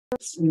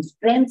colleagues and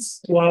friends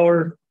to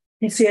our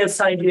PCS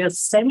IDS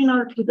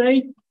seminar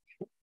today.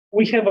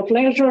 We have a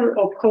pleasure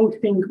of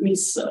hosting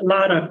Ms.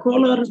 Lara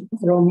Koehler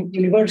from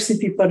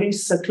University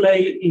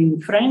Paris-Saclay in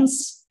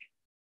France.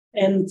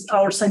 And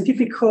our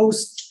scientific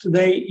host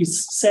today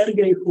is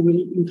Sergey, who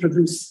will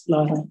introduce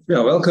Lara.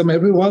 Yeah, welcome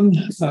everyone.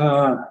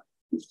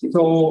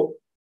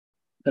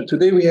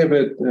 Today we have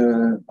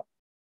a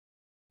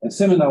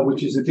seminar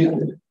which is a bit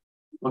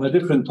on a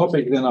different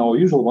topic than our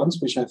usual ones,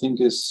 which I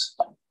think is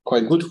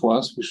quite good for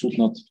us. We should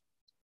not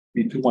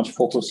be too much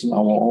focused on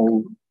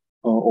our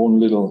own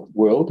little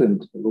world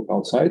and look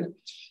outside.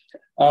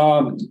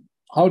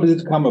 How did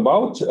it come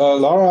about?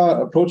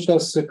 Lara approached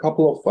us a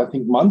couple of, I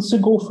think, months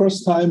ago,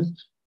 first time,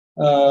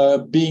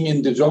 being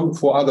in Dijon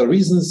for other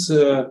reasons,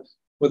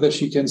 whether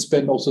she can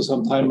spend also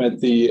some time at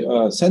the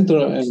center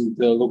and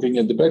looking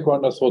at the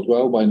background. I thought,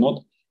 well, why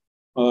not?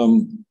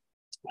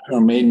 Her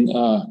main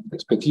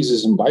expertise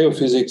is in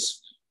biophysics,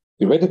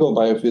 theoretical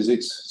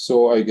biophysics,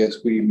 so I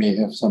guess we may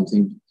have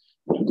something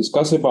to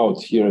discuss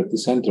about here at the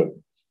center.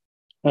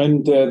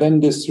 And then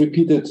this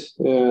repeated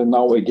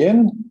now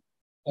again.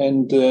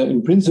 And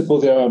in principle,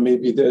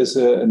 there's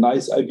a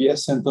nice IBS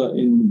center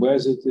in, where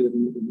is it?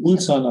 In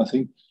Ulsan, I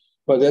think,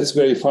 but that's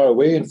very far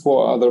away. And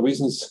for other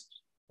reasons,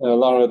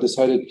 Lara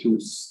decided to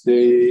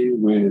stay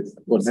with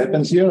what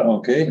happens here.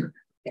 Okay,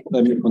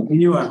 let me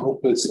continue. I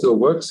hope it still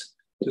works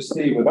to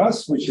stay with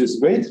us, which is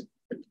great.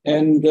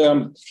 And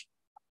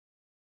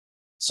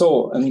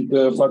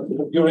but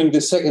during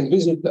the second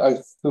visit,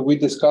 we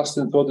discussed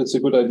and thought it's a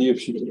good idea if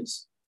she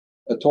gives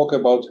a talk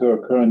about her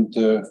current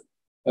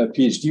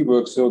PhD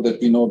work, so that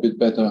we know a bit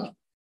better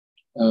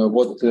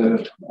what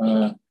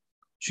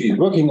she is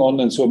working on,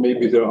 and so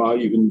maybe there are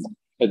even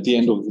at the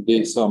end of the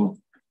day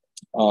some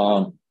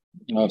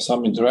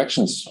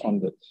interactions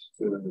on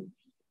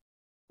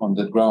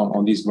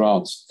these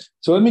grounds.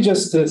 So let me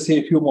just say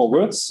a few more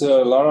words.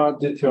 Lara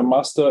did her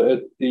master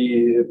at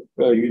the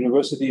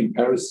University in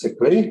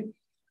Paris-Saclay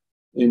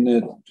in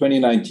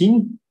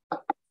 2019.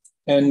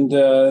 And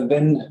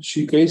then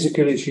she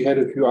had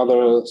a few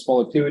other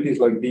small activities,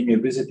 like being a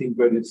visiting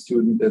graduate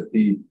student at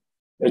the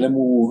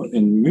LMU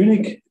in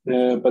Munich.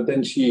 But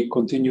then she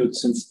continued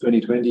since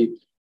 2020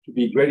 to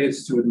be graduate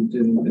student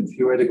in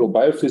theoretical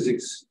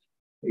biophysics,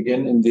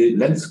 again in the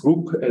Lenz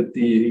group at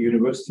the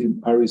University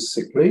in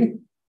Paris-Saclay.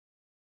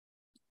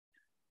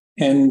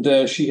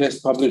 And she has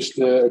published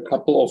a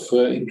couple of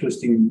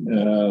interesting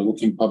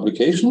looking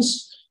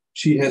publications.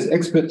 She has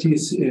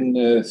expertise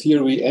in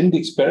theory and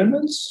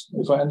experiments,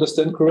 if I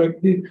understand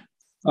correctly.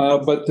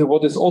 But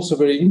what is also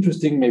very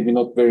interesting, maybe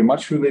not very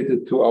much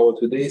related to our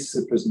today's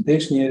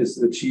presentation here, is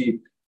that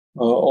she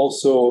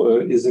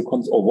also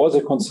was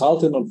a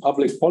consultant on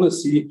public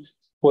policy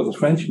for the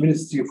French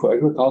Ministry for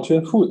Agriculture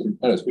and Food in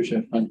Paris, which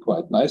I find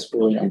quite nice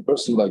for a young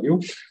person like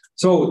you.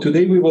 So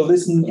today we will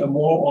listen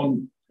more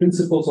on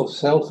principles of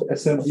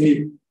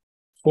self-assembly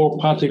for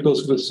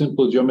particles with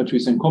simple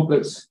geometries and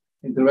complex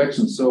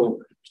interactions.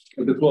 So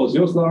the floor is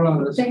yours,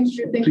 Lara. Thank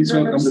you. Please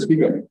welcome the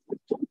speaker.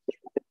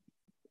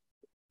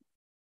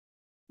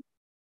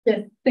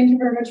 Yes, thank you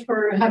very much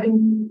for having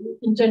me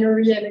in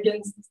January and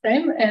against this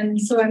time. And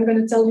so I'm going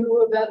to tell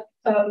you about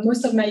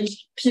most of my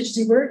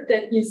PhD work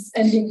that is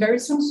ending very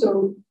soon.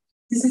 So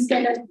this is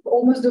kind of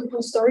almost the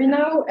full story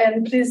now.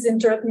 And please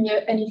interrupt me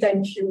at any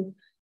time if you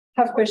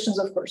have questions,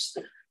 of course.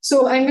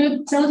 So I'm going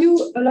to tell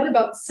you a lot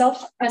about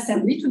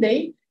self-assembly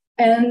today.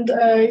 And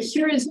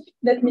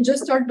let me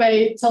just start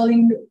by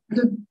telling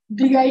the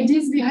big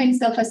ideas behind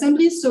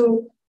self-assembly.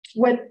 So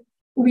what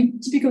we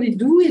typically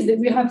do is that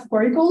we have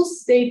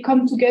particles. They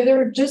come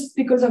together just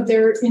because of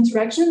their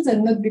interactions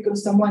and not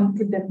because someone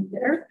put them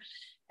there.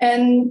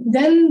 And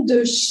then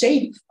the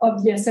shape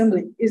of the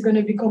assembly is going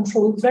to be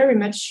controlled very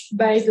much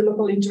by the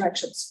local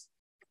interactions.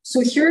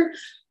 So here,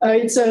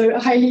 it's a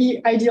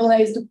highly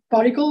idealized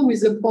particle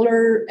with a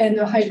polar and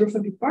a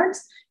hydrophobic part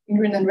in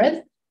green and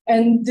red.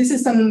 And this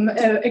is some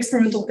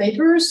experimental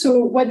paper.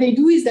 So what they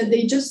do is that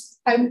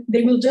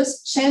they will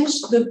just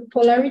change the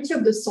polarity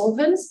of the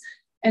solvents.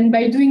 And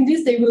by doing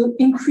this, they will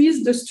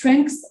increase the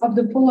strength of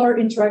the polar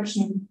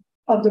interaction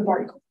of the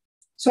particle.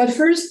 So at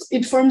first,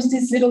 it forms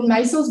these little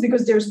micelles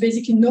because there's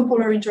basically no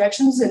polar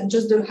interactions and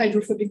just the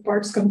hydrophobic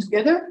parts come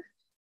together.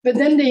 But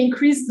then they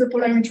increase the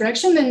polar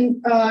interaction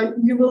and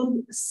you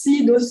will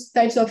see those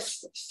types of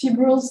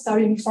fibrils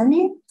starting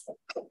forming.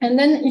 And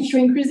then if you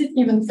increase it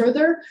even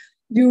further,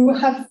 you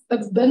have a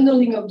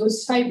bundling of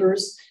those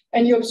fibers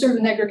and you observe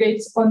an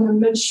aggregate on a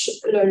much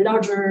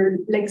larger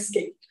length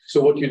scale. So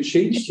what you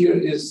changed here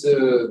is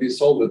the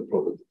solvent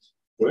properties,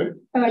 right?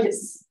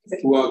 Yes.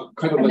 Exactly. Who are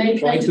kind of like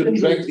trying to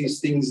drag these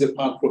things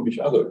apart from each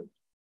other.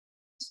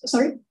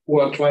 Sorry? Who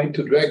are trying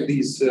to drag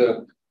these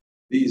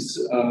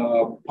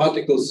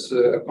particles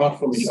apart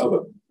from each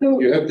other.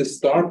 So you have the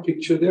star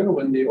picture there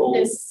when they all...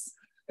 Yes.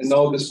 And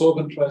now the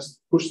solvent tries to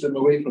push them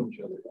away from each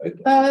other,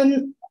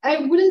 right? I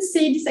wouldn't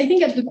say this. I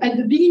think at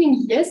the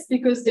beginning, yes,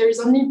 because there is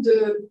only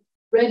the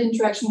red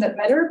interaction that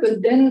matter.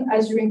 But then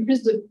as you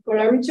increase the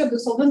polarity of the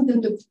solvent,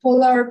 then the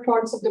polar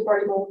parts of the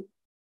particle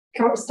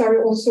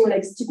start also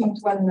like sticking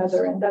to one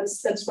another, and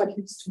that's what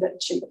leads to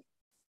that shape.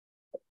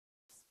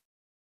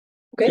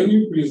 Okay. Can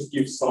you please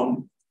give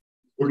some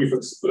brief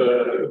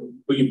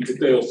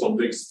details of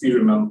the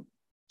experiment?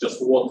 Just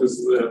what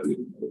is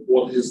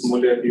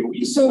molecule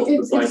is? So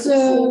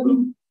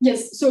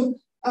yes. So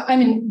I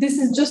mean, this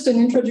is just an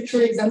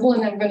introductory example,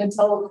 and I'm going to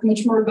tell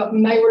much more about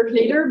my work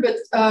later.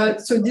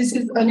 But so this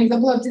is an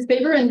example of this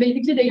paper, and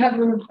basically they have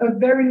a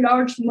very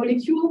large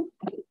molecule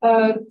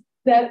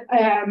that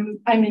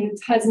I mean,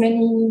 it has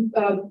many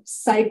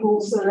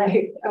cycles,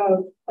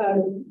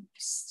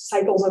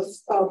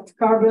 cycles of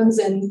carbons,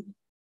 and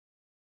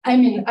I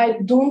mean,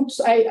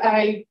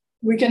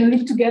 we can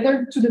look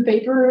together to the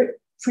paper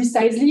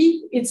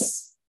precisely.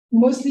 It's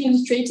mostly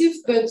illustrative,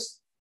 but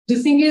the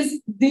thing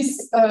is,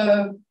 this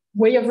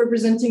way of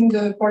representing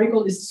the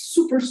particle is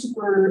super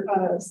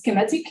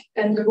schematic,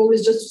 and the goal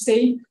is just to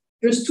say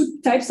there's two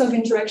types of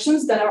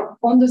interactions that are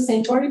on the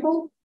same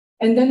particle,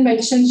 and then by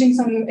changing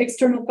some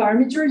external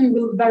parameter, you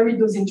will vary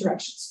those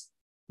interactions.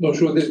 No,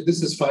 sure,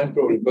 this is fine,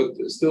 probably, but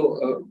still,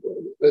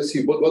 let's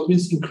see, what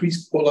means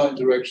increased polar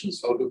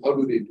interactions? How do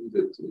they do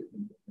that?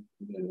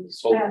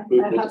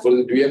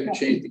 Do you have to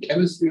change the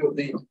chemistry of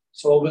the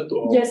solvent?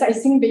 Or? Yes, I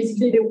think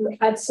basically they will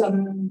add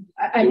some.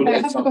 I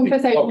have to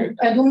confess, I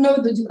don't know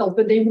the details,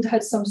 but they would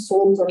have some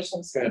salts or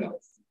something. Fair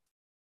enough.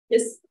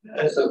 Yes.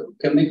 So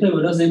chemically,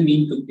 what does it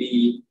mean to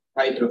be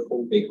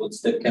hydrophobic?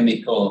 What's the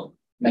chemical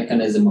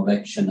mechanism of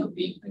action of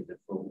being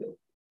hydrophobic?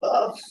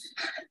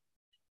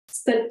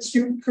 That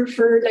you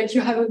prefer, like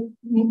you have a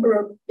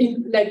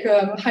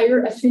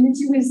higher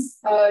affinity with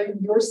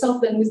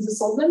yourself than with the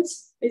solvent,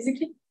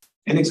 basically.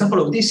 An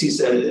example of this is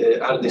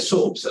are the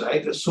soaps,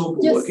 right? The soap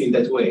work in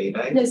that way,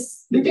 right?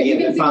 Yes, you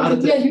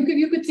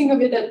could think of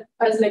it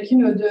as like, you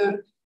know,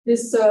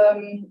 this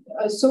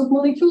soap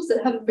molecules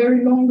that have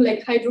very long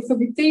like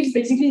hydrophobic tails.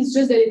 Basically, it's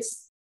just that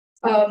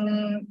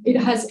it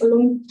has a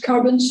long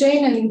carbon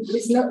chain and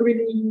it's not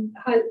really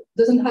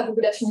doesn't have a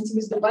good affinity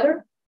with the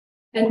water.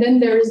 And then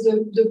there is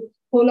the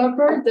polar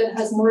part that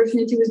has more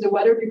affinity with the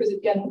water because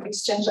it can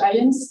exchange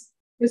ions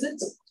with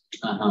it.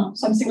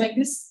 Something like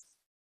this.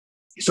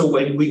 So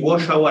when we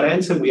wash our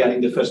hands, we are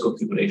in the first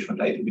configuration,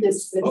 right?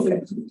 Yes, that's okay.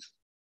 It.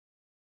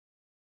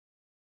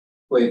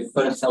 Wait,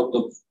 first out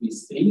of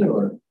these three,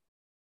 or?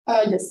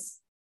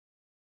 Yes.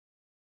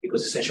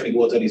 Because essentially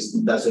water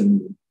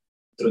doesn't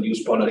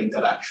produce polar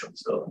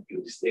interactions, so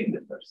you stay in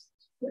the first.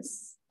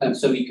 Yes. And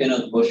so we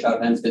cannot wash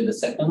our hands with the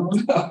second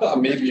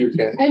one? Maybe you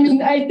can. I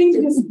mean, I think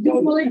this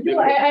molecule,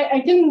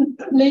 I can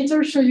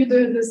later show you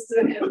this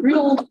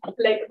real,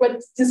 like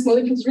what these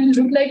molecules really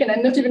look like, and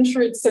I'm not even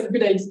sure it's a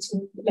good idea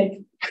to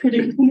like put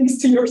it next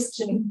to your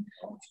skin.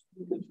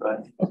 Right.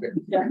 Okay.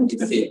 Yeah.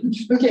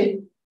 Okay.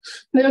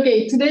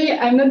 Okay, today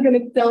I'm not going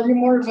to tell you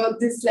more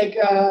about this like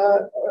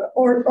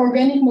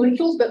organic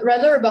molecules, but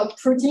rather about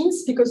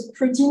proteins, because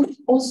proteins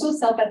also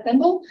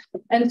self-assemble.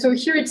 And so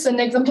here it's an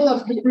example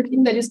of the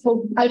protein that is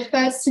called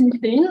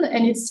alpha-synuclein,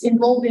 and it's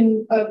involved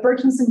in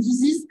Parkinson's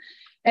disease.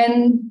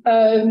 And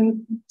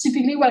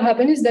typically what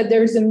happens is that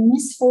there is a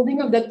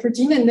misfolding of that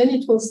protein, and then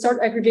it will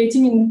start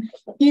aggregating in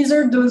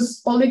either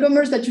those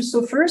oligomers that you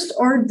saw first,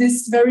 or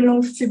these very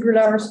long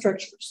fibrillar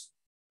structures.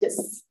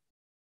 Yes.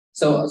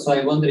 So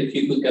I wonder if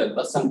you could give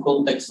us some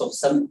context of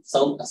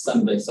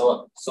self-assembly.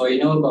 So I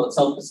know about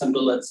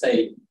self-assembly, let's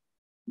say,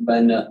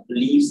 when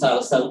leaves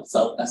are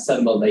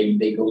self-assembled,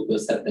 they go to a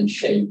certain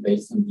shape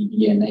based on the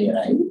DNA,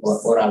 right?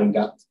 Or our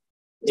gut.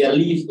 They are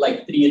leaves,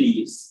 like 3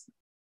 leaves.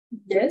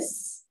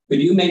 Yes.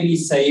 Could you maybe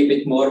say a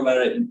bit more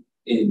where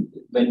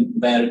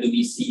do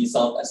we see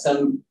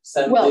self-assembly?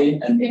 Well,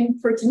 in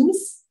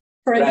proteins,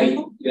 for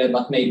example. Right, yeah,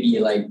 but maybe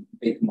like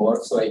bit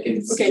more so I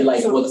can see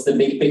like what's the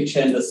big picture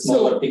and the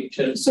smaller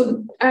picture.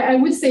 So I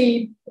would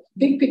say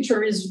big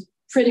picture is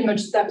pretty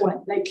much that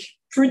one. Like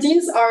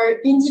proteins are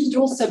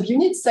individual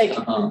subunits, like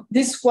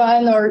this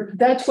one or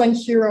that one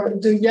here or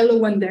the yellow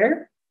one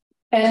there.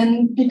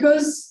 And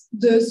because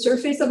the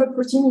surface of a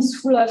protein is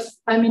full of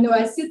amino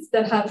acids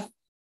that have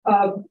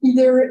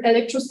either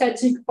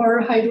electrostatic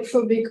or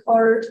hydrophobic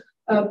or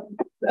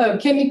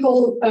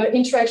chemical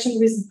interaction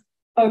with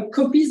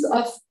copies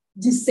of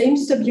the same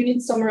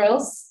subunit somewhere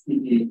else,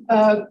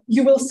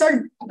 you will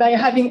start by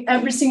having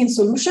everything in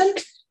solution,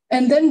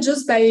 and then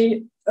just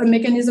by a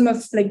mechanism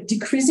of like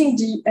decreasing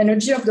the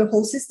energy of the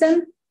whole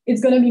system,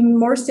 it's going to be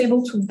more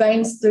stable to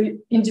bind the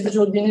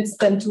individual units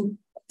than to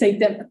take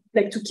them,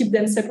 like to keep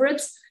them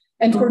separate.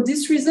 And for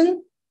this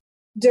reason,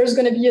 there's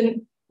going to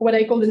be what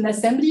I call an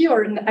assembly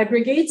or an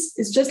aggregate.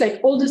 It's just like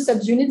all the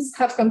subunits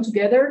have come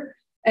together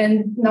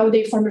and now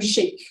they form a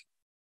shape.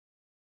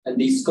 And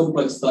these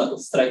complex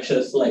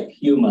structures, like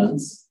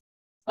humans,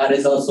 are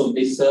results of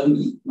this. So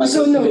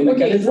no,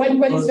 okay.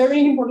 What is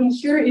very important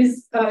here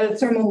is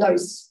thermal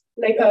noise.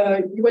 Like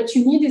what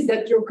you need is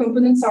that your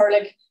components are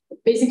like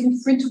basically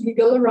free to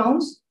wiggle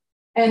around,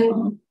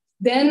 and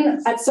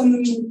then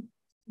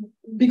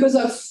because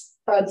of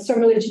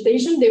thermal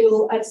agitation, they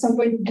will at some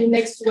point be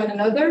next to one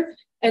another.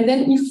 And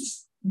then if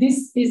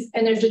this is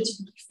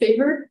energetically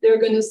favored, they're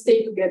going to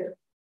stay together.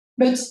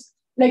 But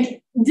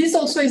like this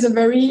also is a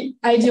very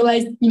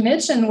idealized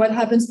image. And what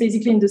happens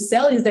basically in the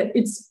cell is that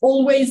it's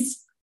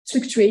always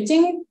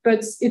fluctuating,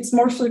 but it's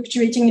more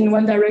fluctuating in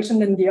one direction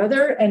than the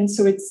other. And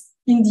so it's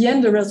in the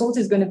end, the result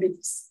is going to be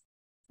this.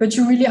 But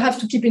you really have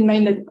to keep in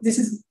mind that this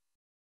is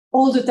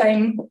all the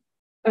time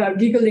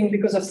giggling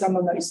because of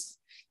thermal noise.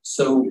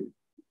 So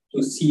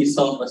to see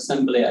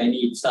self-assembly, I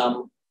need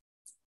some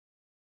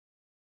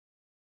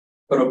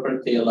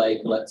property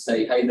like, let's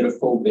say,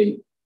 hydrophobic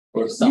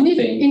or something. You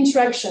need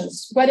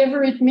interactions,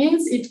 whatever it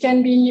means. It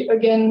can be,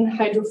 again,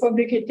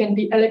 hydrophobic, it can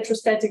be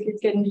electrostatic, it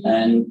can be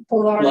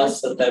polar.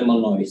 Plus the thermal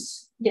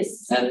noise.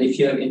 Yes. And if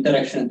you have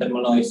interaction and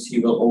thermal noise,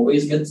 you will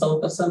always get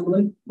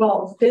self-assembly?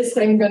 Well, this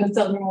I'm going to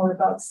tell you more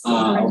about.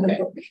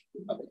 Okay.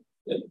 Okay.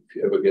 If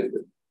you ever get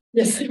it.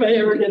 Yes, if I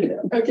ever get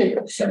there. Okay.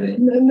 Sorry.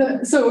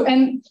 So,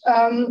 and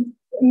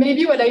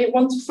maybe what I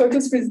want to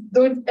focus with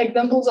those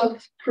examples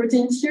of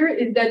proteins here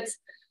is that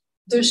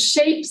the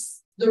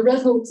shapes, the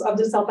results of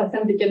the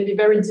self-assembly can be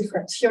very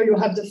different. Here you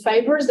have the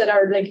fibers that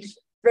are like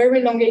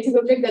very elongated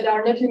objects that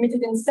are not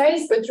limited in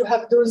size, but you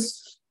have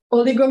those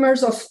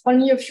oligomers of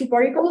only a few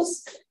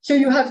particles. Here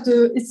you have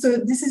this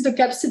is the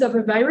capsid of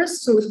a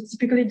virus. So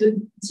typically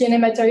the DNA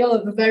material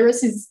of a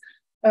virus is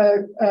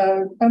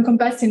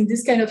encompassed in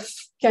this kind of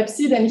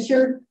capsid. And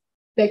here,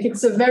 like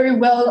it's a very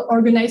well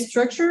organized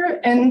structure.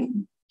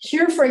 And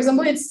here, for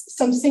example, it's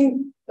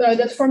something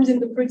that forms in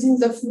the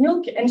proteins of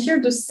milk. And here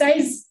the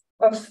size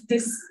of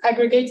this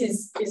aggregate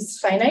is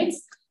finite,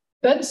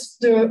 but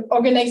the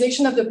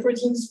organization of the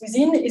proteins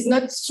within is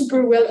not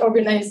super well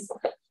organized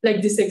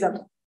like this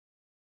example.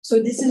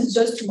 So this is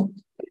just to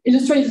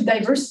illustrate the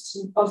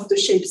diversity of the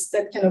shapes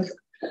that can occur.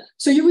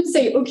 So you would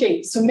say,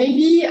 okay, so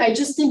maybe I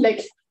just need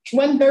like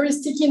one very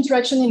sticky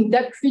interaction in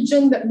that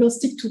region that will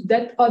stick to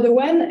that other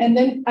one, and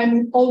then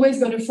I'm always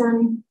going to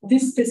form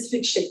this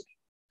specific shape.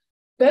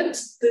 But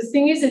the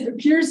thing is, it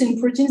appears in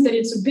proteins that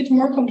it's a bit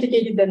more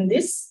complicated than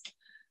this.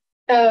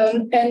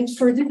 And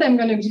for this, I'm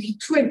going to give you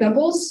two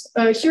examples.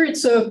 Here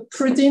it's a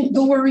protein.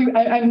 Don't worry,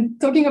 I'm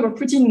talking about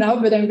protein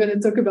now, but I'm going to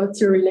talk about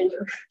theory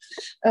later.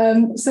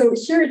 So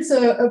here it's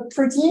a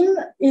protein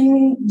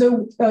in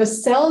the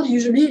cell.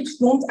 Usually it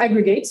won't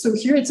aggregate. So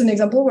here it's an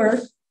example where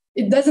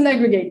it doesn't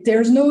aggregate.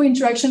 There's no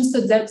interaction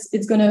so that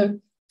it's going to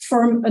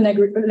form an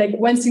aggregate, like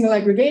one single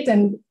aggregate.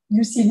 And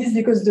you see this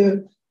because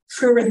the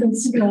fluorescent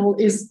signal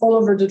is all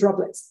over the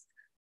droplets.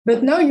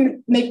 But now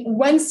you make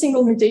one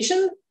single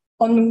mutation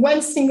on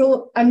one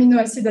single amino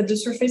acid at the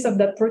surface of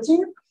that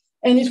protein,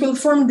 and it will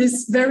form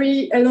this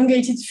very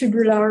elongated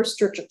fibrillar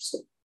structure. So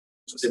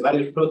the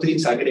various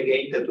proteins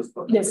aggregated to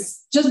form.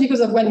 Yes, just because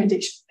of one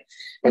mutation.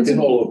 But in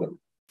all of them.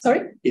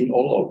 Sorry? In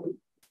all of them.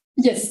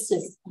 Yes,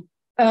 yes.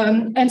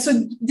 And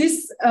so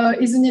this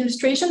is an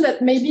illustration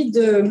that maybe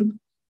the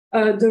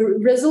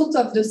result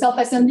of the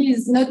self-assembly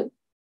is not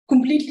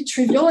completely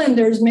trivial, and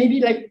there's maybe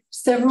like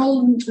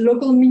several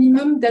local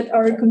minimum that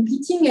are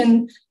competing,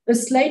 and a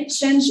slight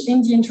change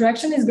in the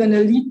interaction is going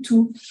to lead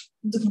to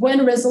the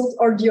one result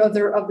or the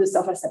other of the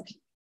self-assembly.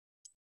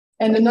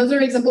 And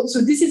another example,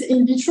 so this is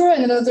in vitro,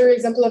 and another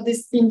example of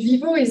this in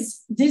vivo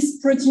is this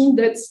protein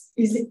that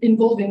is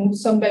involved in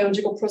some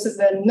biological process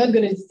that I'm not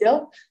going to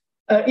detail.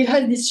 It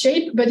has this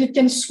shape, but it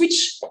can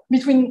switch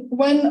between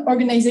one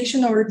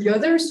organization or the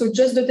other, so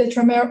just the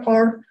tetramer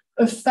or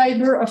a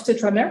fiber of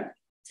tetramer.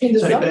 In the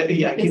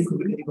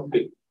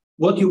Sorry,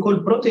 what you call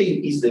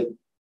protein is the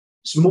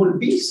small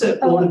piece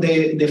or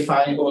the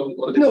fine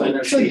or the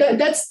final shape? So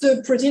that's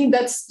the protein,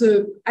 that's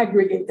the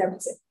aggregate, I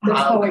would say. That's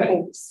how I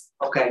call this.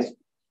 Okay.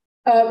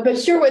 But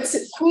here what's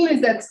cool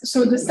is that,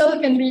 so the cell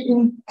can be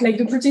in, like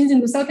the proteins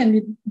in the cell can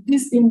be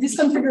in this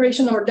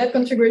configuration or that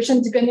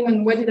configuration, depending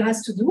on what it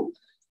has to do.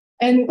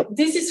 And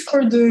this is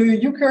for the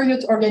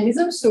eukaryote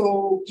organism.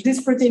 So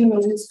this protein will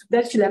lead to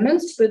that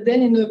filament, but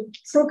then in a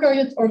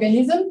prokaryote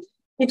organism,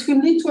 it will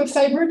lead to a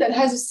fiber that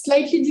has a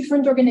slightly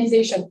different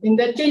organization. In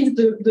that case,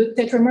 the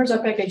tetramers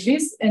are back like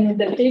this, and in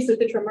that case, the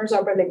tetramers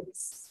are back like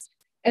this.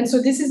 And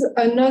so this is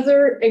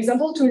another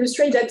example to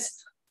illustrate that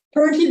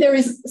currently there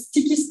is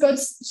sticky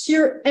spots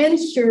here and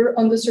here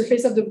on the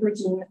surface of the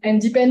protein. And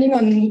depending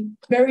on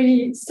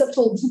very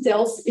subtle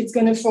details, it's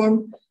going to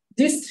form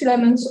these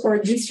filaments or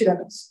these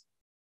filaments.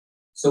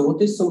 So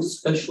what is so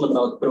special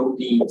about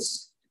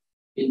proteins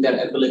in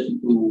their ability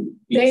to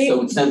be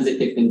so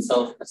sensitive in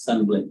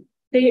self-assembly?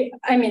 They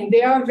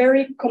are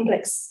very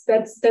complex.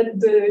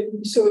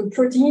 So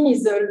protein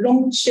is a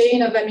long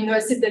chain of amino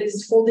acids that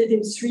is folded in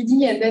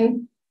 3D, and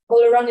then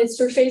all around its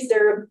surface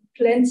there are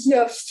plenty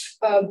of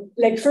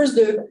first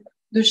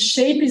the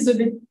shape is a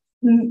bit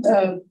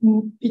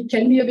it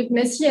can be a bit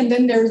messy, and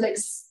then there's like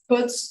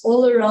spots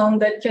all around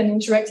that can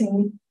interact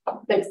in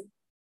like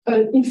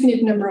an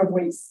infinite number of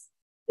ways.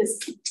 Yes.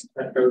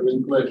 I have a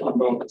question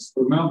about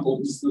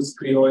experimental. Is this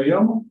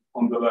cryo-EM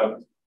on the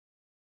left?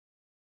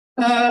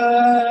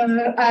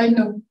 I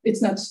know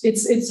it's not.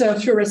 It's a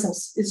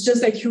fluorescence. It's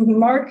just like you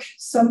mark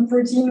some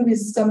protein with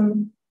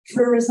some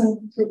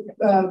fluorescent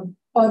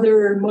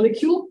other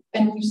molecule,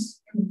 and you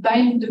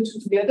bind the two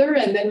together,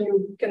 and then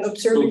you can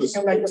observe it in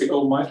your microscope.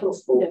 Optical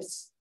microscope.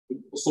 Yes.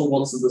 So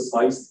what's the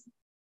size?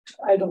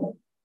 I don't know.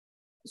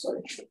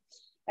 Sorry.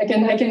 I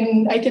can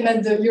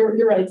add the,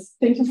 you're right.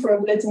 Thank you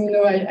for letting me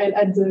know I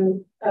add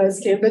the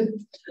scale, but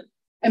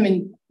I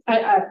mean,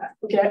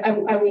 okay, I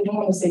don't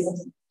want to say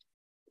something.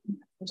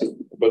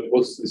 But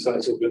what's the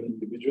size of an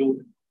individual?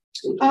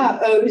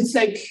 It's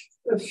like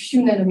a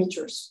few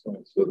nanometers.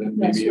 So then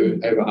maybe you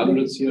have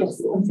 100 here.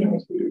 Yes,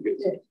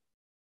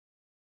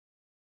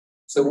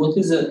 So what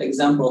is an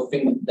example of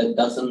thing that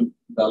doesn't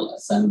well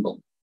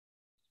assemble?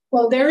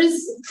 Well, there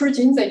is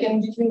proteins. I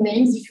can give you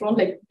names if you want,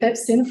 like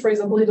pepsin, for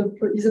example,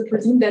 is a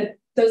protein that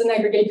doesn't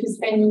aggregate with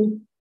any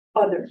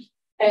other.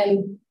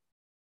 And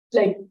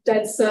like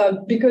that's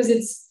because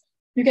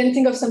you can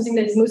think of something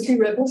that is mostly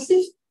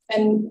repulsive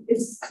and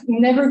it's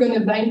never going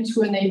to bind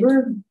to a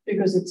neighbor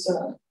because it's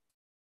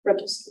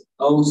repulsive.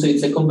 Oh, so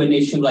it's a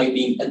combination like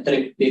being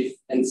attractive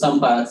and some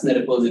parts and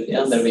repulsive in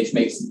other, which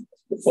makes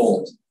the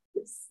fault.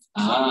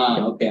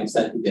 Ah, okay, I'm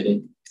starting to get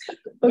it.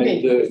 Okay.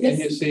 And can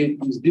you say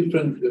these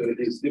different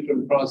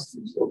parts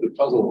of the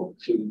puzzle,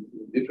 so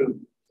different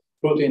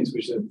proteins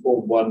which then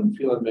form one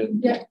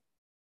filament? Yeah.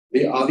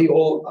 Are they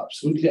all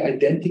absolutely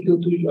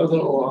identical to each other,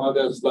 or are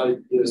there like?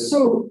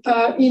 So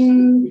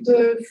in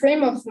the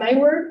frame of my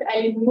work,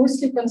 I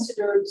mostly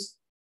considered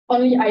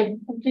only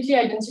completely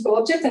identical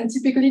objects, and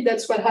typically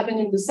that's what happened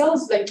in the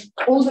cells. Like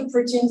all the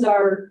proteins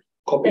are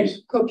copies,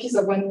 like, copies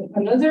of one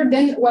another.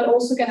 Then what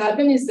also can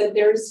happen is that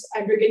there's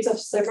aggregates of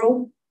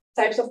several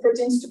types of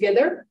proteins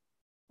together,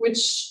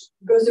 which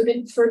goes a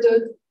bit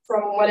further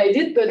from what I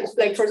did. But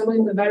like, for example,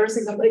 in the virus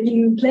example,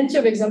 in plenty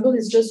of examples,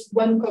 it's just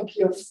one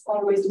copy of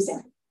always the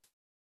same.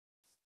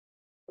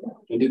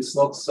 And it's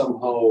not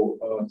somehow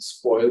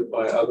spoiled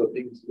by other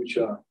things which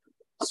are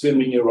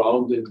swimming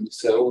around in the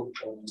cell.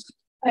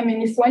 I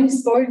mean, if one is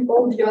spoiled,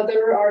 all the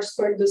other are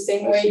spoiled the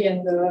same way,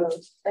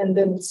 and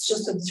then it's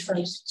just a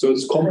difference. So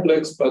it's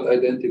complex but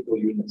identical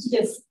units.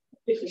 Yes.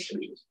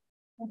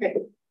 Okay.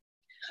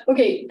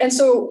 Okay. And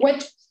so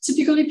what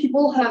typically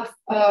people have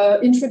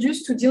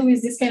introduced to deal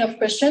with this kind of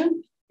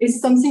question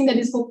is something that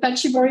is called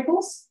patchy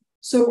particles.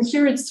 So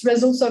here it's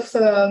results of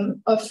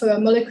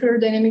molecular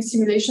dynamic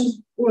simulations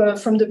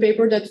from the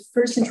paper that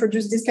first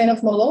introduced this kind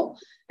of model.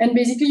 And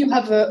basically you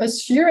have a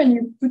sphere and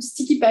you put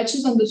sticky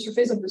patches on the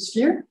surface of the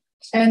sphere.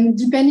 And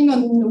depending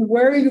on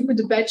where you put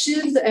the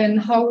patches and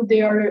how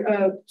they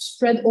are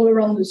spread all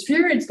around the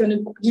sphere, it's going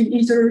to give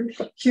either,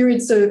 here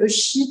it's a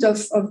sheet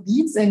of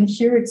beads, and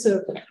here it's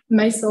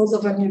micelles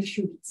of only a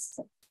few beads.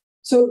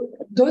 So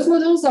those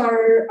models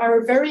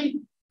are very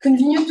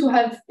convenient to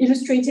have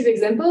illustrative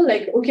example,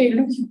 like, okay,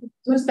 look, you put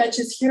those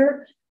patches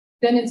here,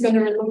 then it's going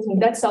to result in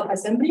that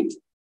self-assembly.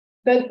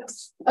 But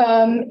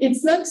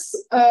it's not,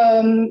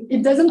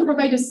 it doesn't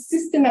provide a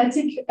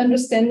systematic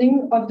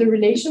understanding of the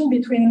relation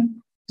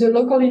between the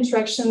local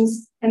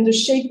interactions and the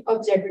shape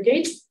of the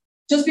aggregate,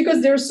 just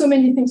because there are so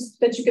many things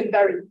that you can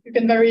vary. You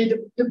can vary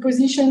the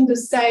position, the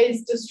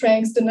size, the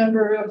strength, the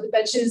number of the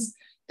patches,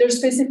 their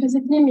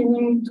specificity,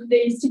 meaning do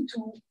they stick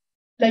to,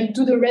 like,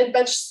 do the red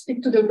patch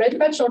stick to the red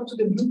patch or to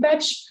the blue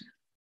patch,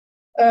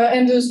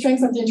 and the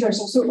strength of the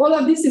interaction. So all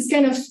of this is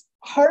kind of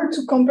hard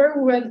to compare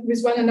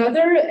with one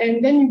another,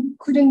 and then you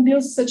couldn't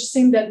build such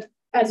thing that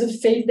as a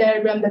phase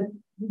diagram that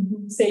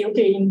would say,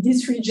 okay, in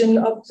this region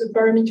of the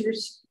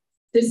parameters,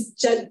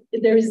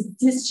 there is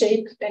this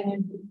shape, and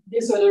in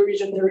this other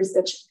region there is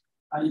that shape.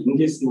 In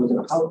this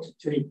model, how to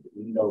treat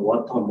in the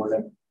water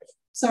molecule?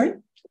 Sorry?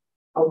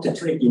 How to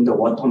treat in the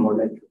water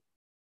molecule?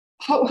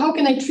 How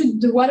can I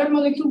treat the water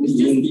molecule with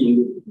this?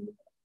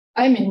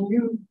 I mean,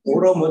 you.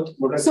 Water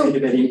molecule is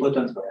very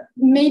important.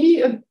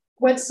 Maybe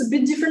what's a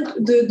bit different,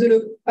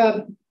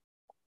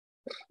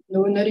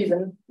 no, not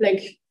even.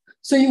 Like,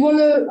 so you want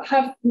to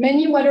have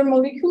many water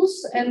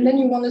molecules, and then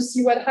you want to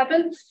see what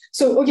happens.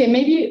 So, okay,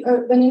 maybe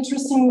an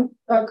interesting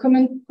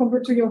comment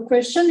compared to your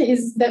question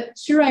is that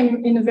here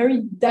I'm in a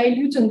very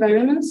dilute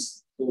environment.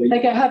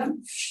 Like I have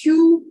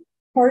few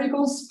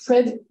particles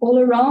spread all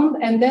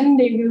around, and then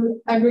they will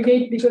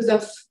aggregate because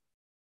of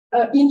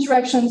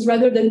interactions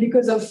rather than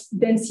because of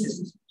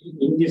density.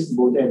 In this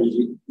model, is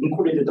it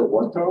included the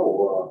water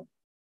or?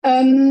 So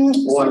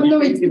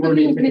no, it's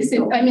typically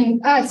implicit. I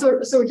mean,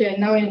 so okay,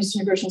 now I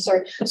understand your question,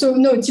 sorry. So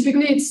no,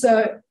 typically it's,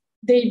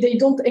 they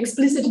don't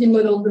explicitly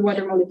model the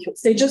water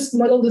molecules. They just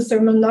model the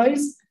thermal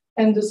noise,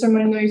 and the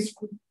thermal noise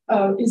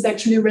is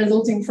actually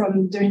resulting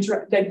from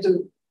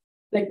the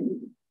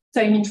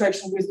tiny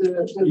interaction with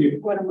the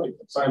water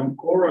molecules. I'm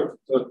correct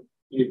that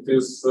it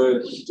is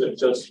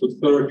just to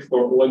search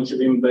for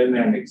Langevin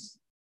dynamics.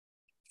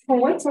 For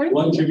what, sorry?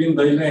 Langevin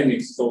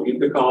dynamics, so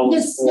it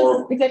accounts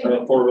for exactly.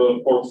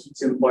 For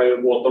heating by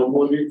water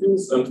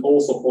molecules, and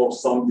also for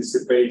some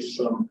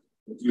dissipation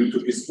due to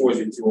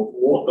viscosity of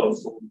water.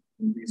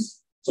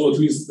 So at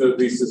least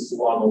this is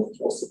one of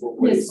possible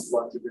ways of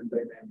Langevin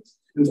dynamics.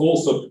 And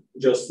also,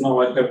 just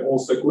now I have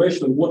also a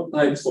question: what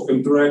types of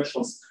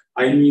interactions,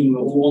 I mean,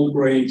 long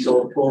range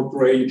or short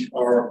range,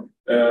 are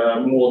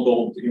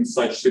modeled in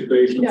such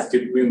situations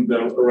between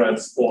the red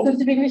spots? So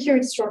typically here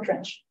it's short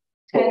range.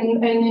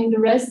 And in the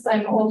rest,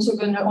 I'm also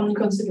going to only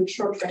consider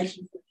short range.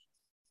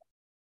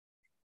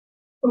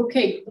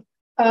 Okay.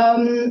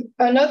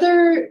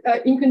 Another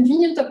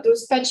inconvenience of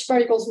those patch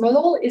particles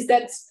model is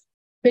that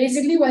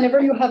basically whenever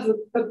you have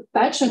a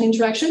patch, an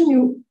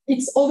interaction,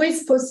 it's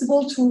always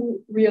possible to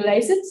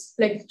realize it,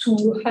 like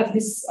to have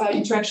this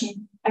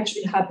interaction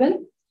actually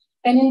happen.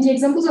 And in the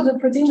examples of the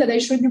protein that I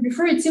showed you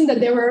before, it seemed that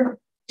there were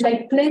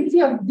like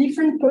plenty of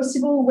different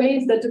possible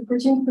ways that the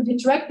protein could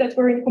interact that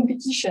were in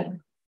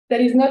competition. That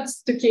is not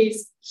the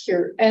case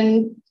here.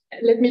 And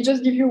let me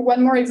just give you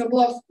one more example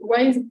of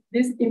why is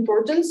this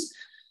important.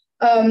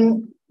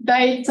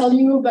 By telling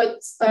you about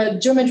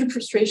geometric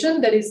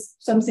frustration, that is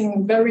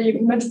something very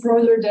much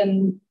broader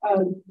than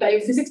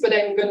biophysics, but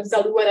I'm going to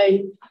tell you what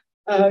I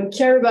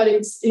care about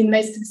it in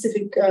my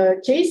specific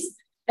case.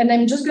 And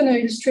I'm just going to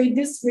illustrate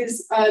this with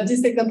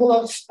this example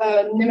of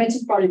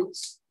nematic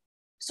particles.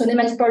 So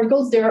nematic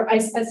particles, they are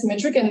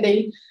asymmetric and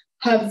they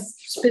have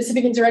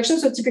specific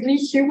interactions. So typically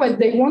here, what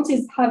they want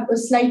is have a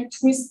slight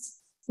twist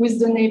with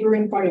the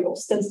neighboring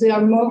particles. That's their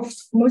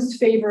most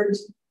favored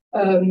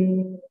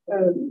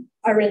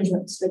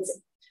arrangements, let's say.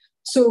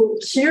 So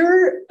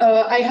here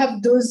I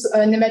have those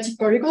nematic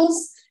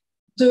particles.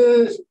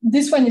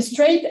 This one is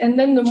straight, and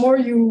then the more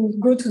you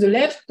go to the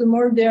left, the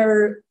more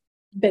they're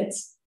bent.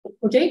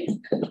 Okay.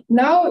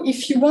 Now,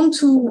 if you want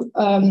to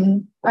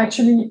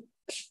actually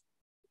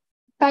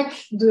pack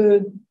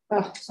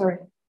sorry.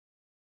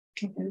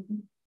 Try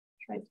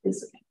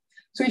this. Okay.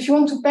 So if you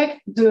want to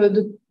pack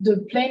the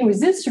plane with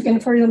this, you can,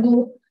 for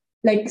example,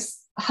 like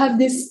have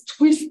this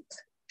twist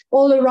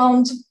all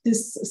around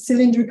this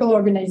cylindrical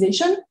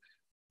organization.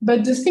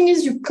 But the thing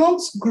is, you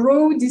can't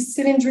grow this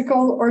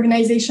cylindrical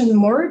organization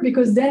more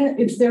because then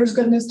there's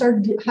going to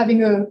start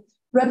having a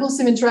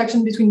repulsive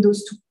interaction between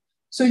those two.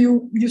 So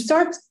you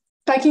start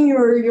packing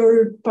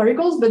your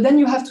particles, but then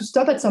you have to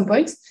stop at some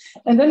point.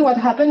 And then what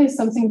happens is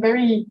something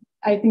very,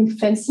 I think,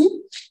 fancy,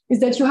 is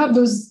that you have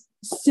those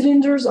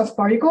cylinders of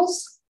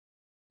particles,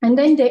 and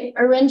then they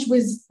arrange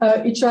with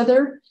each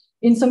other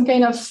in some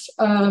kind of,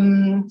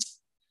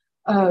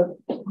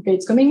 okay,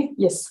 it's coming,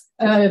 yes,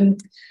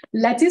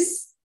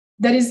 lattice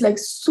that is like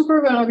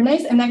super well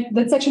organized. And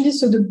that's actually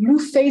so the blue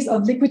phase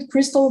of liquid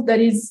crystal that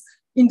is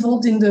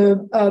involved in the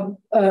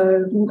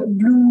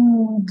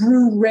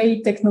blue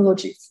ray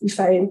technology, if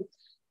I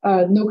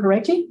know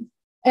correctly.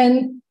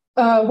 And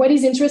what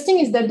is interesting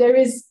is that there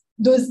is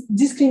those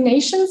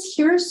disclinations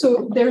here.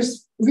 So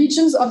there's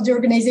regions of the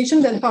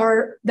organization that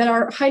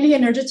are highly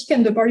energetic,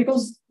 and the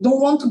particles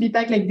don't want to be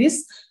packed like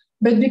this.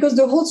 But because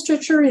the whole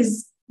structure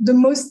is the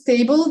most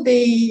stable,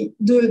 the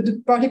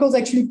particles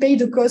actually pay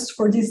the cost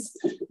for these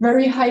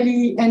very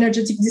highly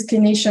energetic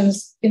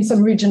disclinations in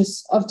some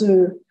regions of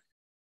the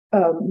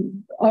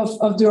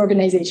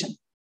organization.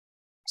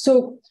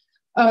 So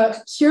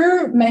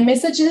here, my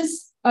message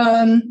is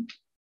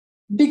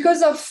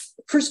because of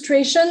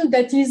frustration,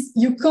 that is,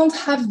 you can't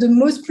have the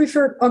most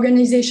preferred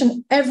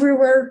organization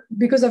everywhere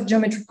because of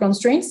geometric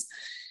constraints.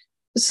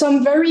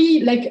 Some very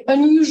like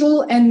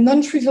unusual and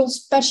non-trivial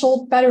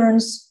spatial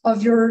patterns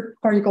of your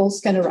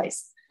particles can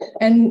arise.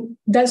 And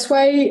that's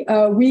why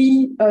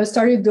we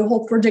started the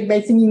whole project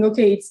by thinking,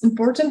 okay, it's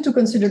important to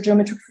consider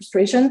geometric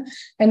frustration.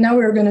 And now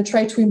we're going to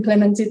try to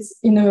implement it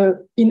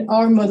in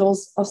our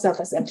models of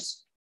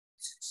self-assemblies.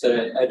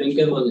 So I don't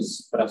get what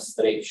is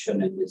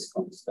frustration in this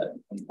context.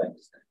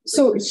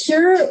 So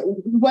here,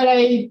 what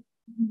I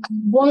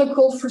want to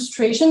call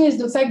frustration is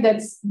the fact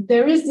that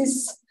there is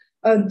this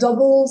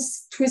double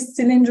twist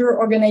cylinder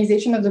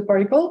organization of the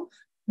particle,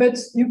 but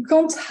you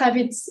can't have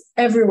it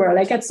everywhere.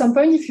 Like at some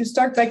point, if you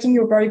start packing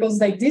your particles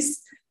like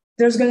this,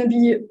 there's going to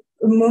be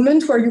a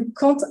moment where you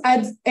can't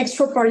add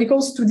extra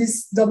particles to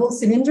this double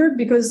cylinder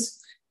because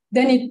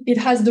then it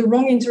has the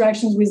wrong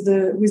interactions with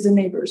the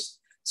neighbors.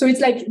 So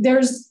it's like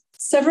there's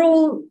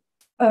several,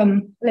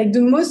 like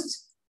the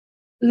most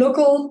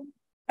local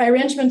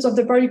arrangements of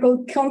the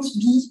particle can't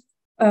be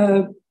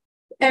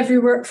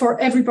everywhere for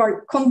every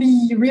part, can't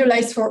be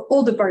realized for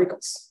all the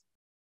particles.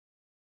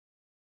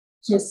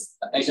 Yes.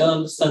 I don't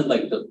understand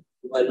like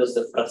where does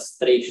the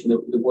frustration,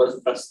 the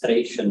word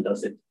frustration,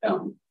 does it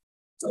come?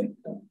 Like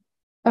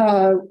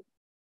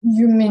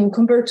you mean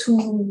compared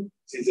to?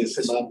 It's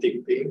a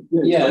semantic thing.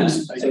 Yeah.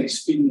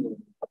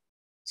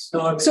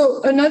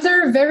 So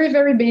another very,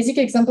 very basic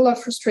example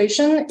of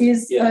frustration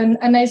is an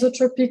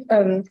anisotropic,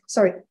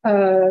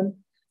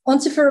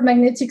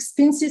 antiferromagnetic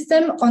spin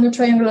system on a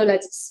triangular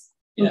lattice.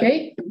 Yeah.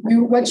 Okay,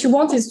 what you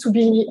want is to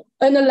be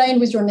unaligned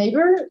with your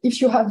neighbor.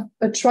 If you have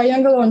a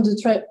triangle on the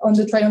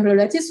triangular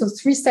lattice, so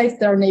three sides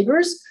that are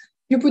neighbors,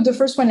 you put the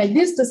first one like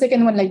this, the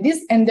second one like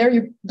this, and there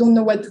you don't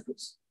know what to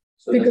put.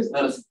 So because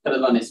the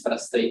third one is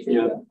frustrating.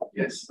 Yeah.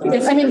 Yes.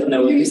 Yes, I mean,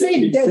 you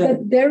say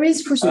that there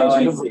is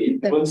frustration.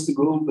 Once to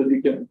go, but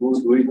you can go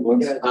do it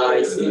once. Yeah.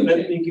 I see.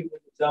 Let me give an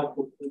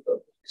example.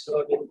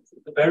 So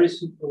the very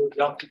simple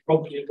example,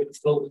 probably a bit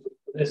close to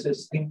this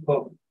is think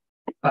of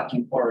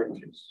packing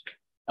oranges.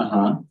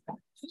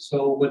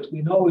 So what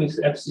we know is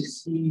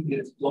FCC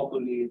is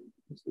globally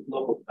the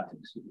global packing.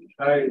 So we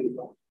try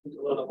to put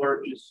a lot of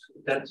oranges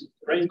dense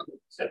terrain,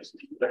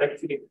 FCC, but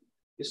actually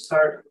you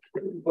start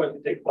going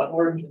to take one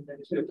orange and then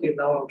you say, okay,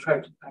 now I'll try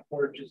to pack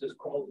oranges as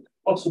close as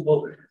possible.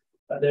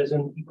 There's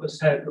an equal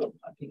set of,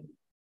 I think,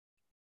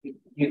 it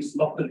gives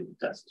locally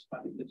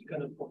satisfied, but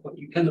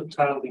you cannot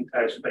tile the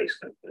entire space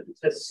like that. It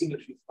says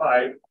symmetry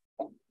 5,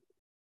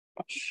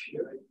 which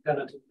you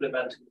cannot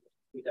implement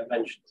in 3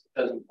 dimensions. It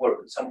doesn't work.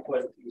 At some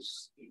point, you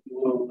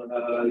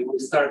will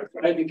start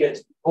either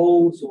getting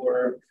holes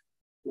or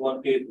you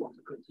won't be able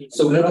to continue.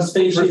 So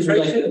frustration is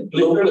like a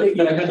global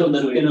factor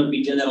that cannot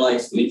be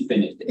generalized to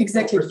infinity.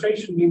 Exactly.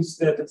 Frustration means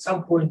that at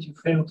some point you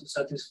fail to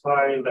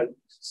satisfy, like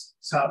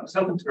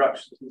some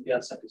interactions will be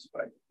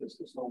unsatisfied because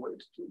there's no way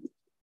to do it.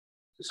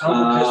 So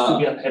someone has to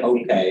be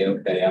unhappy.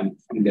 Okay,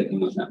 I'm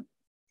getting it now.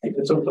 It's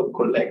a sort of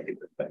collective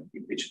effect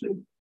in which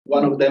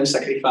one of them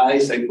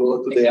sacrifice and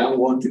go to the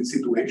unwanted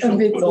situation. No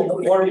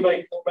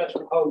matter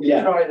how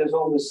you try, there's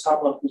always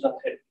someone who's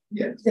unhappy.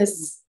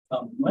 Yes.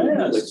 May I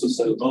ask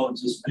also about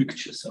this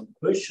picture some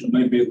question?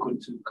 Maybe you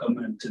could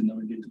comment in a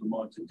little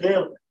more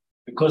detail.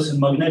 Because in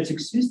magnetic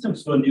systems,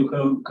 when you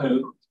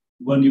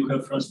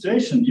have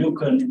frustration, you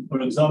can, for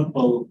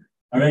example,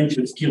 arrange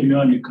a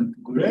skyrmionic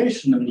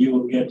configuration and you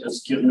will get a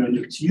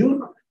skyrmionic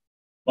tube.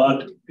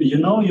 But you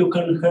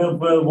can have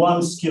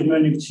one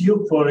skyrmionic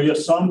tube for your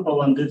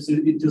sample and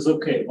it is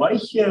okay. Why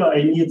here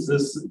I need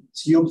these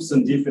tubes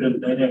in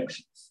different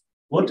directions?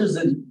 What is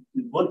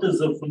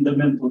the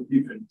fundamental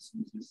difference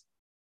in this?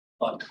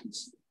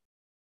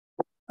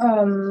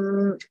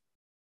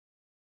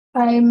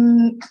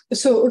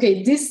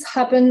 This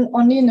happened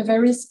only in a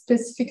very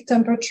specific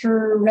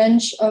temperature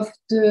range of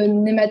the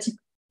nematic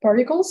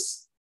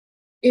particles.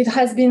 It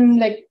has been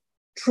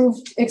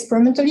proved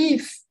experimentally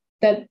if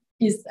that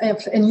is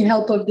of any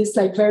help of this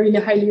very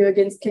highly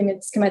against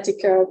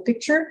schematic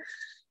picture.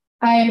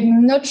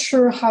 I'm not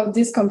sure how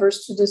this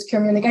compares to the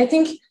skyrmionic. I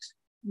think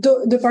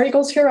the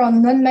particles here are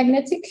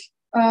non-magnetic.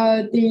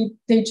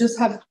 They just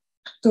have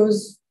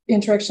those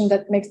interaction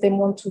that makes them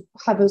want to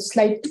have a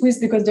slight twist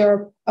because they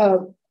are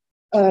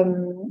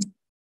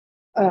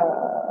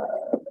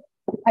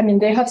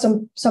they have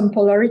some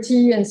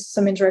polarity and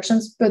some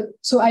interactions, but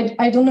so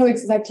I don't know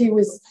exactly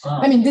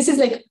this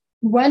is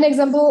one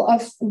example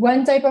of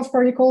one type of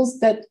particles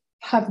that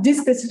have this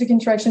specific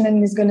interaction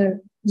and is gonna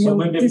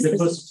maybe the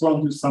first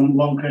one with some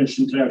long range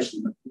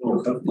interaction.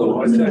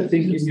 I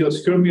think in your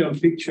skyrmion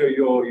picture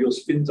your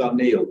spins are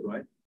nailed,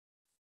 right?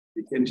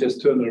 You can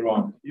just turn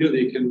around. Here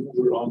they can move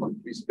around in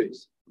free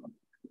space.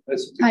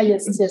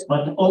 Yes.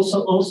 But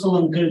also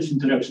long range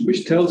interaction.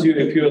 Which tells you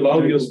if you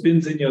allow your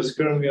spins in your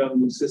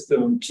skyrmion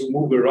system to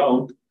move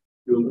around,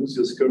 you'll lose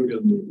your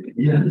skyrmion.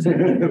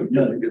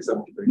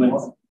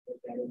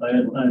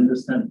 I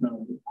understand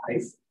now.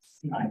 Nice.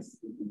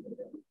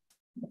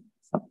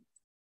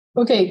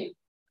 Okay.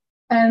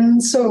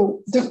 And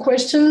so the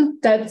question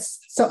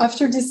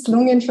after this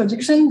long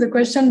introduction, the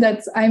question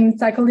that I'm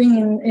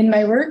tackling in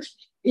my work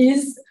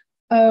is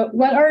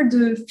what are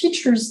the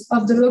features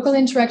of the local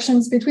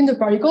interactions between the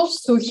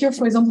particles? So here,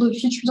 for example, the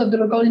features of the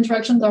local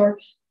interactions are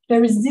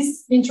there is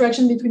this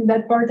interaction between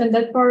that part, and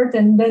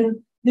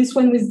then this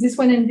one with this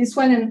one and this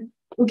one. And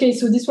okay,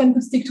 so this one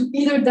could stick to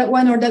either that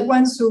one or that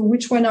one. So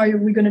which one are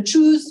we going to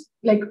choose?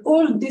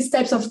 All these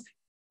types of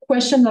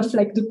question of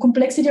the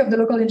complexity of the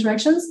local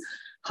interactions,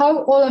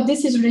 how all of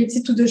this is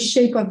related to the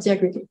shape of the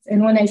aggregate.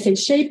 And when I say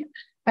shape,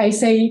 I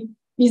say,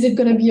 is it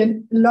going to be a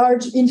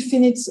large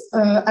infinite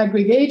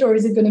aggregate, or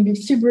is it going to be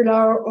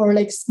fibrillar or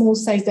small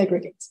sized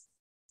aggregate?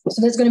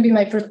 So that's going to be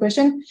my first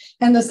question.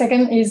 And the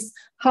second is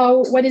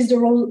what is the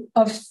role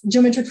of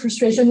geometric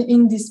frustration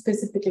in this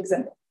specific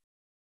example?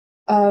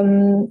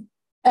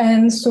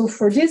 And so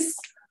for this,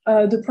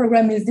 the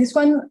program is this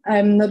one.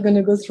 I'm not going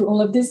to go through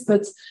all of this,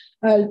 but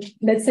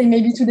let's say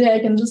maybe today I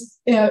can just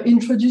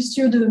introduce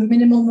you the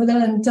minimal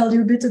model and tell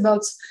you a bit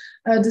about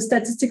the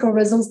statistical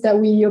results that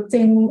we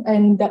obtain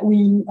and that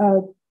we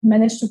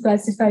managed to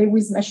classify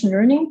with machine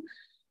learning.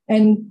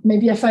 And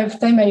maybe if I have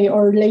time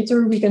or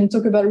later, we can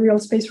talk about real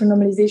space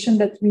renormalization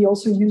that we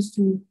also use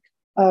to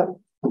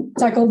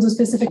tackle the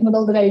specific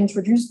model that I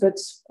introduced. But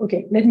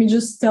okay, let me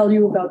just tell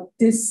you about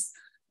this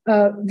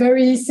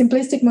very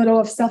simplistic model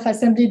of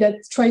self-assembly that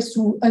tries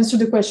to answer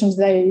the questions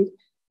that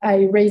I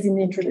raised in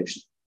the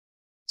introduction.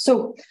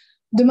 So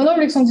the model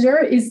we're consider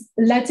is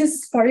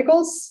lattice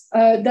particles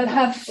that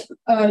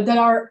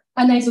are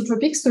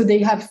anisotropic, so they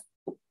have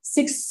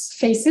 6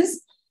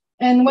 faces.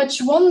 And what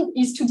you want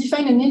is to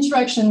define an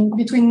interaction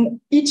between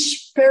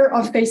each pair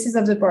of faces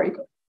of the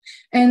particle.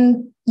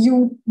 And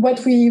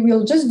what we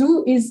will just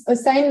do is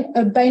assign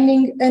a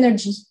binding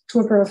energy to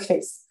a pair of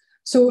faces.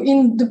 So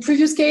in the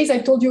previous case, I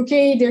told you,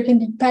 okay, there can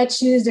be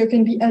patches, there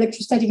can be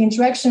electrostatic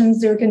interactions,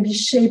 there can be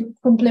shape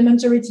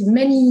complementarity,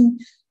 many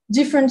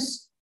different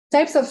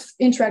types of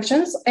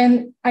interactions.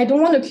 And I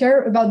don't want to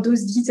care about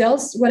those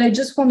details. What I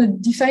just want to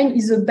define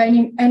is a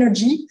binding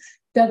energy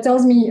that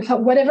tells me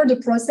whatever the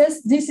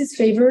process, this is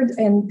favored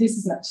and this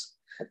is not.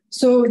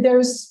 So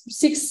there's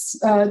 6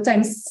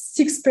 times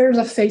 6 pairs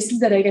of faces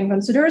that I can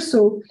consider.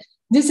 So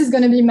this is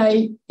going to be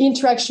my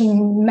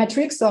interaction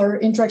matrix or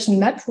interaction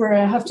map, where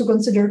I have to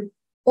consider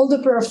all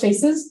the pair of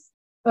faces.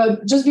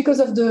 just because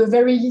of the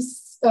very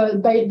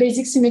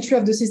basic symmetry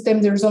of the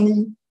system, there's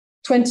only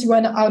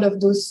 21 out of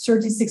those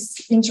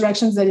 36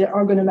 interactions that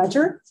are going to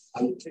matter.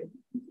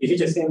 Is it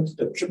the same to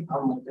the cube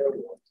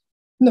material?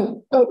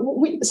 No.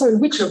 Sorry,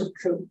 which?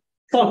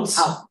 Pots.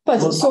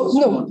 So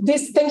no,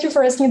 thank you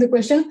for asking the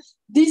question.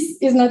 This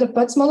is not a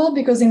POTS model,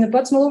 because in the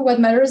POTS model,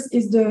 what matters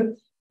is the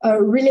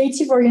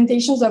relative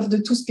orientations of the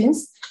two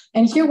spins.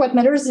 And here what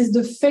matters is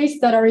the face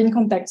that are in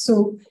contact.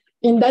 So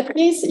in that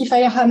case, if I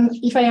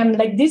am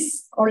like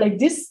this or like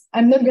this,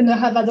 I'm not going to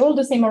have at all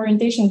the same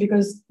orientation,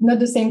 because not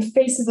the same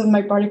faces of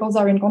my particles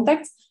are in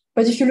contact.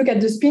 But if you look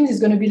at the spins, it's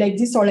going to be like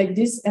this or like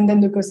this, and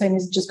then the cosine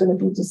is just going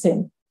to be the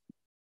same.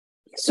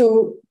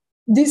 So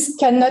this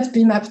cannot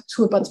be mapped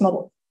to a POTS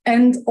model.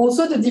 And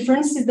also the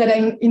difference is that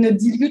I'm in a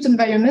dilute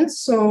environment,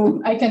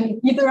 so I can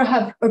either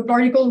have a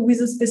particle with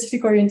a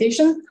specific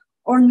orientation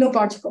or no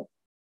particle.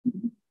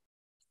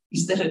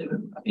 Is there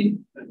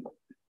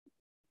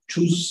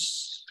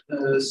choose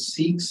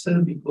 6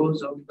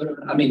 because of,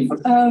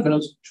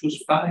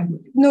 choose 5?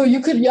 No, you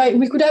could,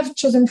 we could have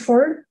chosen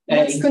 4.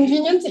 What's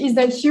convenient is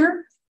that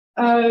here,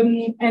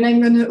 and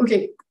I'm gonna,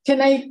 okay,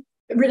 can I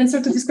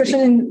answer to this question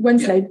in one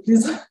slide,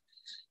 please?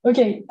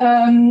 Okay,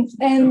 and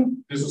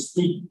this is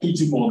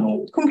 2D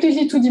model.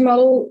 Completely 2D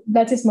model,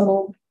 lattice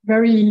model,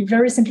 very,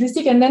 very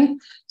simplistic. And then,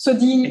 so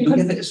do you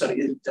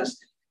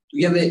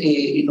have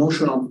a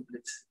notion of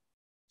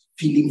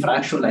filling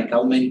fraction, like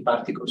how many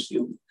particles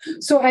you?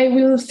 So I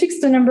will fix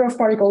the number of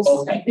particles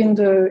in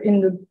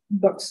the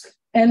box.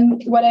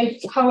 And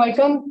how I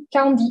can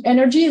count the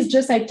energy is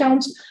just I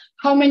count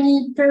how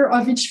many pair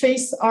of each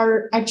face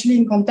are actually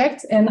in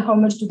contact and how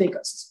much do they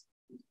cost.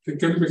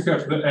 Can we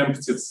have the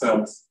empty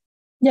cells?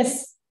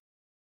 Yes.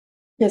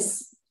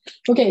 Yes.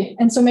 Okay.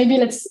 And so maybe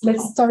let's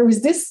start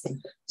with this.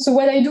 So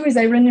what I do is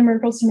I run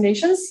numerical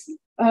simulations.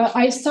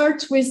 I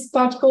start with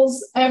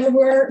particles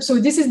everywhere. So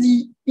this is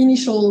the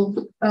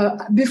initial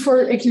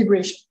before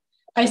equilibration.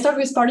 I start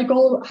with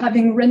particle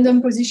having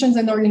random positions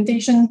and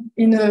orientation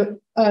in a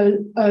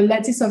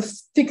lattice of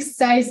fixed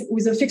size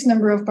with a fixed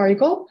number of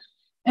particles.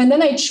 And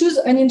then I choose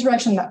an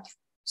interaction map.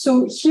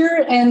 So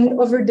here and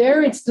over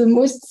there, it's the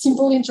most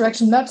simple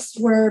interaction maps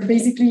where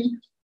basically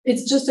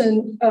it's just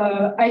an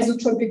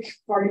isotropic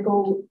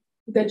particle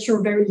that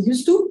you're very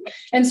used to.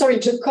 And sorry,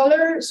 the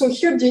color, so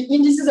here the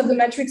indices of the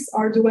matrix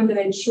are the one that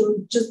I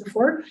showed just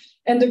before.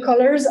 And the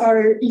colors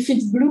are, if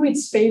it's blue,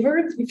 it's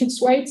favored. If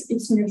it's white,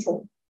 it's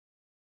neutral.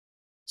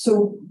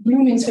 So blue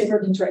means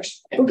favored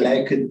interaction. And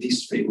black is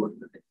disfavored.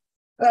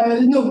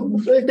 No,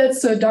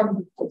 that's dark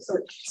blue.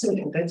 Sorry.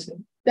 So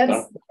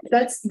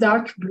that's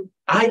dark blue.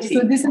 I see.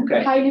 So this is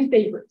highly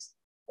favored.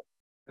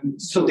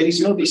 So there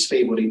is no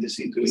disfavor in the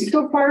situation.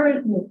 So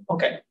far, no.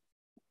 Okay.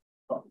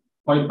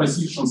 By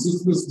positions,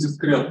 is this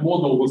discrete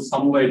model with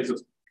some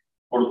lattice,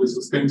 or this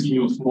is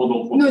continuous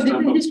model? For no, this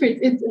is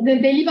discrete.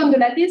 They live on the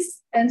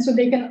lattice, and so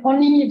they can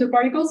only, the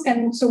particles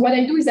can, so what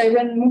I do is I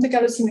run Monte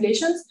Carlo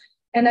simulations,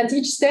 and at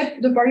each step,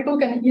 the particle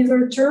can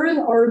either turn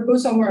or go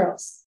somewhere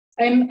else.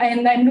 I'm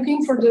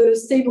looking for the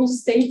stable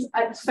state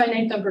at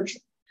finite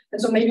temperature.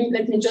 And so maybe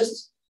let me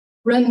just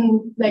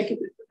run,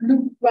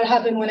 look what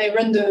happened when I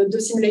run the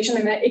simulation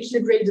and I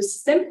equilibrate the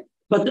system.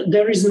 But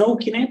there is no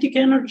kinetic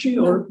energy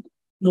or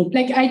no? What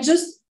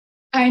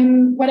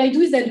I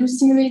do is I do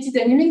simulated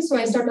annealing. So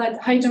I start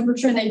at high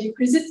temperature and I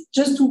decrease it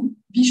just to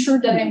be sure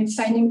that I'm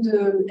finding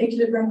the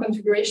equilibrium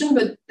configuration,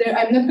 but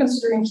I'm not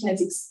considering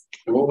kinetics.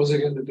 And what was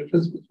again the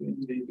difference between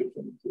the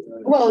different?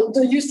 Well,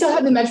 you still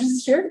have the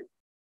matrices here.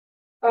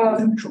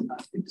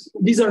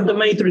 These are the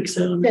matrix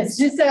elements. Yes,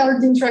 these are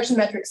the interaction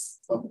matrix.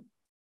 Okay.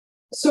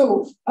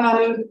 So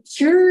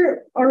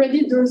here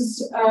already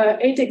those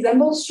 8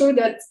 examples show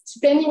that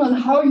depending on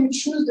how you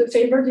choose the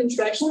favored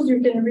interactions, you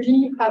can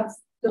really have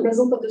the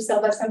result of the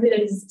self-assembly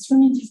that is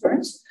extremely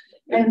different.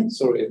 And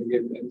sorry,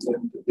 and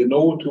the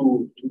no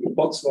to the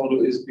POTS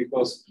model is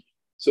because,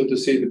 so to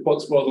say, the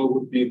POTS model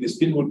would be, the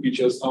spin would be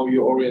just how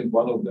you orient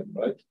one of them,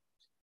 right?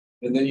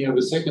 And then you have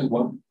a second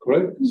one,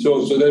 correct?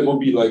 So that would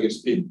be like a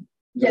spin.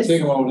 Yes. The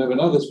second one would have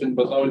another spin,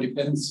 but now it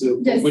depends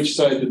on which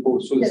side it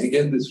goes. So it's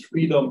again this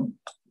freedom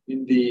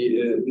in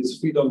the this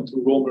freedom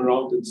to roam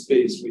around in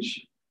space,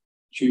 which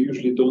you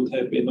usually don't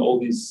have in all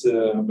these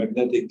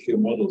magnetic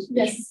models.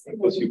 Yes,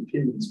 because you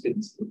pin and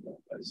spins.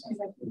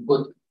 Exactly.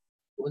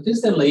 What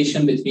is the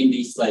relation between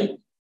these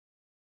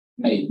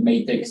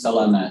matrix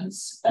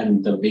elements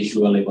and the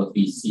visually what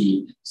we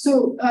see?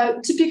 So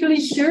typically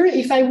here,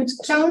 if I would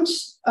count,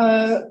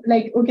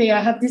 okay,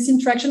 I have this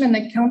interaction and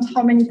I count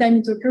how many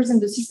times it occurs in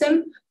the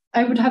system,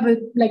 I would have a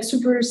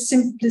super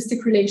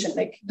simplistic relation.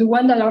 The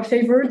one that are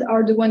favored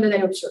are the one that I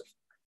observe.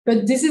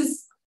 But this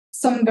is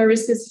some very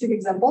specific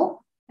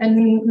example.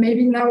 And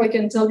maybe now I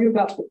can tell you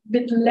about a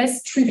bit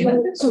less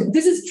trivial. So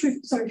this is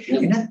trivial. Sorry.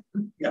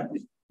 Yeah.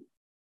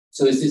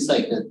 So is this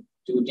like a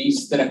 2D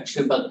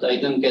structure, but I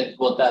don't get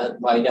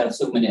why there are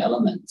so many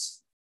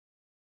elements.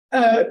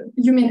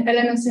 You mean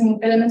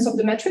elements of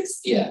the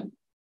matrix? Yeah.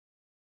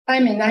 I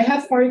mean, I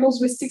have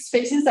particles with 6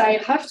 faces. I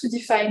have to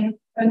define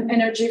an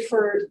energy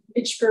for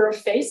each pair of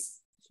face.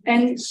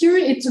 And here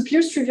it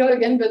appears trivial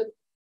again, but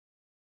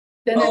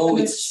then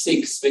it's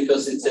 6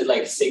 because it's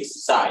like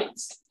 6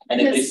 sides,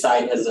 and every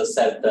side has a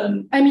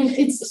certain. I mean,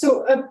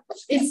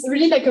 it's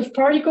really like a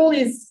particle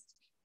is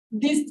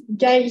this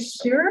guy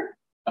here,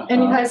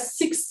 and it has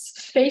 6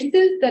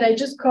 faces that I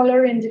just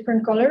color in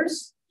different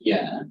colors.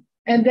 Yeah.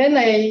 And then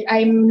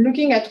I'm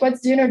looking at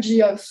what's the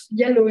energy of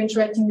yellow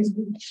interacting with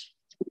blue.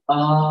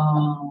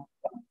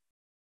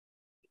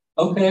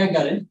 Okay, I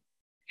got it.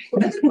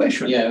 Another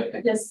question. Yeah.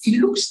 Okay. Yes. It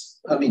looks,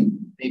 I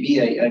mean,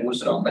 maybe I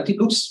was wrong, but it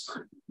looks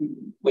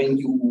when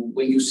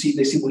you see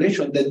the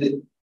simulation that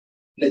the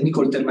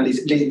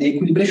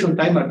equilibration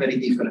time are very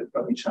different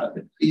from each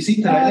other. Is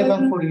it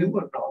relevant for you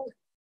or not?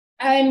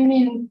 I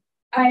mean,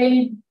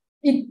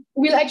 it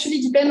will actually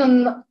depend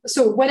on.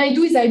 So what I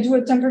do is I do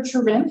a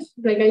temperature ramp.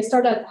 Like I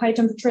start at high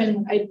temperature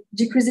and I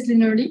decrease it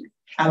linearly.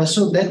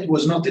 So that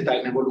was not the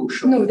time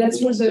evolution. No, that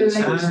was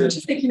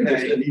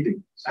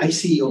I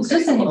see.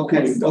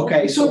 Okay.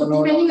 Okay. So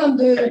depending on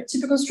the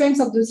typical strengths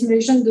of the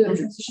simulation, the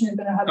transition is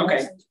going to happen.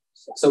 Okay.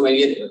 So when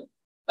you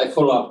a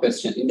follow-up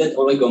question in that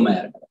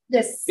oligomer.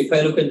 Yes. If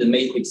I look at the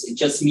matrix, it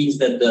just means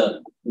that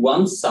the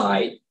one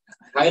side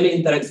highly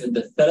interacts with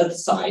the third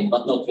side,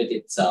 but not with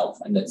itself,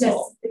 and that's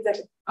all. Yes,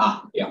 exactly.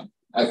 Yeah.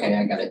 Okay,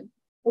 I got it.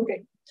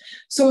 Okay.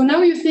 So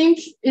now you think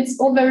it's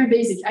all very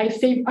basic.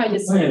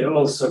 Yes.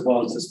 Also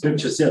about the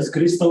pictures, yes.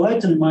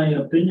 Crystallite, in my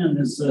opinion,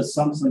 is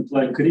something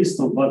like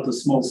crystal, but a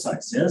small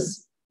size,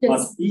 yes? Yes.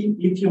 But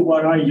if you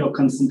vary your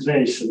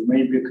concentration,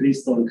 maybe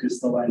crystal and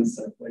crystalline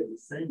are quite the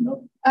same,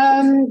 no?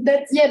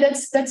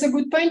 That's a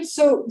good point.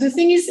 So the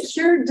thing is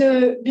here,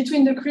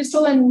 between the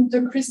crystal and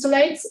the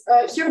crystallite,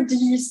 here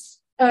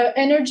the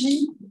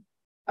energy,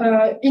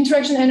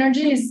 interaction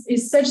energy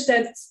is such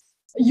that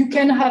you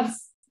can have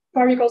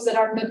particles that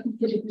are not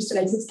completely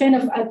crystallized. It's kind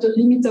of at the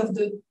limit of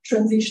the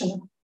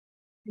transition,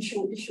 if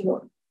you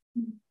will,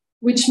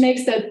 which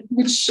makes that,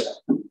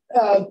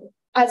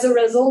 as a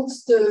result,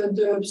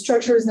 the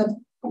structure is not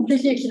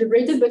completely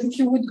equilibrated. But if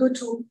you would go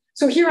to,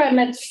 so here I'm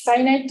at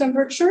finite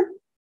temperature.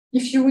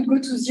 If you would go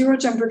to 0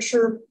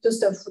 temperature, the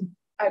stuff would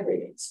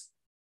aggregate.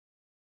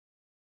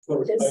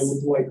 First, yes. I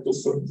would like to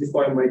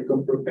solidify my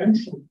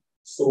comprehension.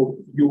 So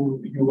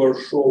you were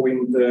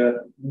showing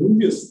the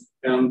movies,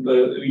 and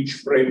each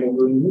frame of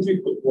the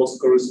movie was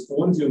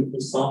corresponding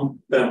to some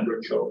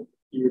temperature,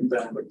 in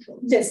temperature.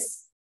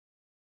 Yes.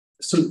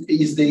 So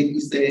is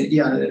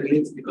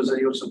related, because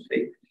I also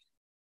say,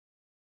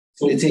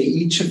 so let's say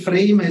each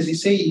frame, as you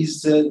say,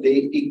 is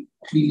the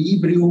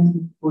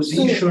equilibrium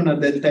position at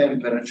the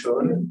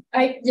temperature.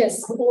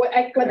 Yes. What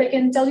I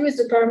can tell you is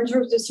the parameter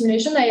of the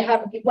simulation. I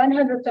have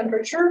 100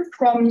 temperature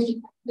from,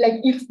 like,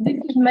 if this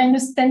is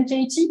minus 10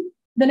 kT,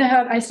 then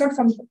I start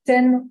from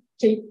 10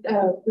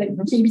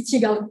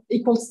 kBT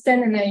equals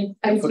 10, and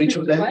I for each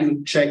of them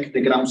you check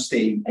the ground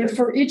state. And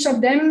for each of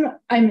them,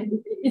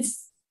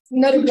 it's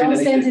not a ground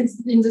state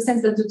in the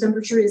sense that the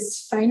temperature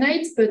is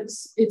finite, but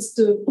it's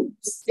the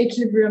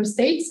equilibrium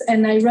states,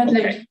 and I run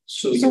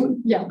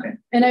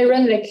and I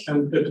run like.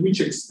 And at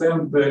which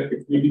extent the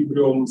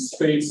equilibrium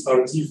states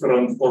are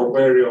different for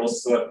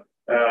various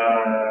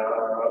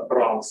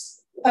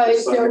runs?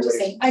 They're the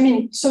same. I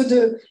mean, so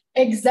the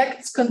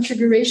exact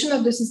configuration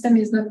of the system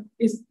is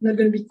not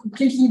going to be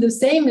completely the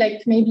same.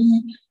 Like maybe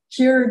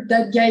here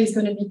that guy is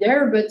going to be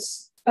there, but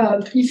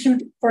if you,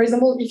 for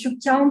example, if you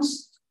count,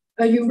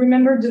 you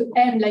remember the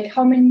n, like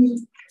how many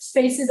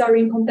spaces are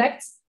in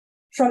contact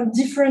from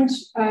different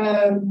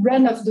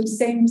run of the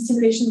same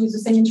simulation with the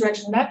same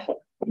interaction map,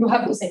 you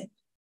have the same.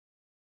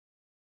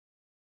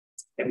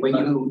 And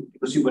when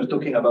because you were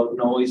talking about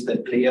noise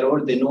that play a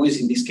role, the noise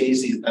in this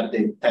case are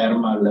the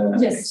thermal.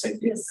 Yes.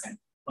 Yes.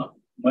 Okay.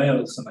 My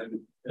also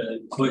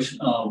question: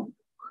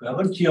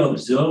 haven't you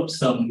observed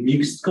some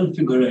mixed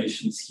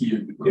configurations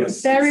here?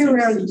 Yes. Very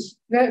rarely.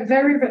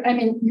 Very. I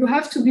mean, you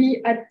have to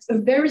be at a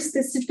very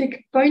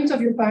specific point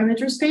of your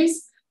parameter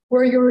space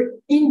where you're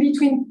in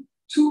between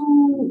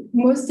two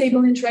most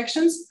stable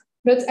interactions.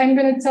 But I'm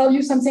going to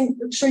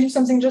show you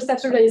something just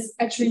after that is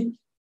actually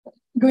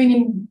going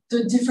in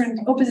the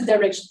different opposite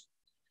direction.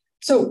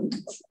 So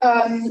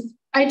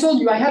I told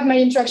you I have my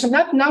interaction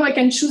map. Now I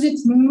can choose it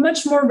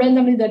much more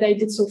randomly than I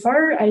did so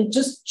far. I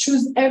just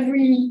choose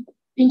every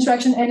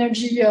interaction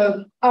energy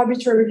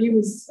arbitrarily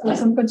with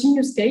some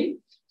continuous scale.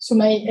 So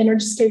my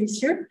energy scale is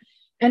here.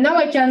 And now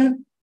I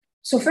can,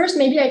 so first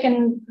maybe I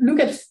can look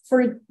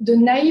for the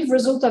naive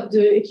result of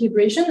the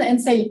equilibration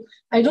and say,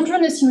 I don't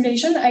run a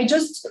simulation, I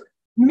just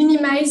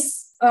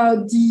minimize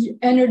the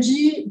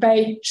energy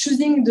by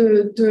choosing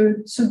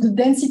so the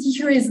density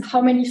here is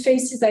how many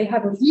faces I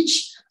have of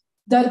each.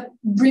 That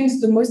brings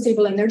the most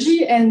stable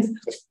energy. And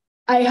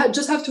I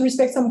just have to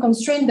respect some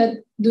constraint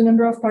that the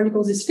number of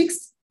particles is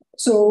fixed.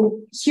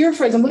 So here,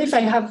 for example, if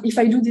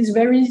I do this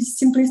very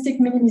simplistic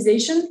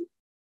minimization,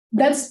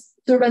 that's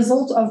the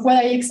result of what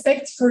I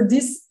expect for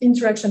this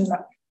interaction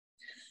map.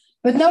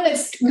 But now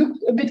let's look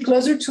a bit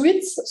closer to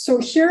it. So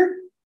here,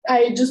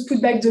 I just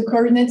put back the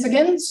coordinates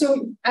again.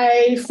 So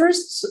I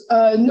first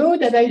know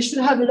that I should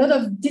have a lot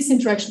of this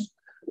interaction.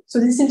 So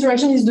this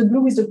interaction is the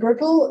blue with the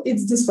purple.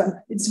 It's this one.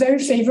 It's very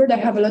favored. I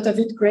have a lot of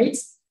it. Great.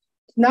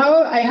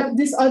 Now I have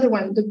this other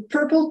one, the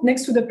purple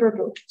next to the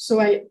purple. So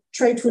I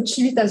try to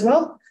achieve it as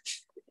well.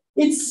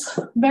 It's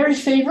very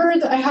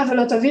favored. I have a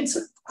lot of it.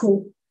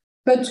 Cool.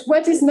 But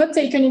what is not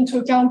taken into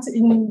account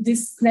in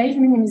this naive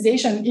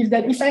minimization is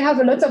that if I have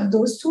a lot of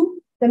those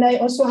two, then I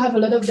also have a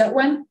lot of that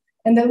one.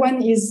 And that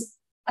one is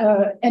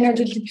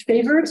energetically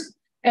favored.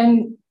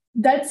 And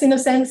that's, in a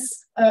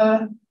sense,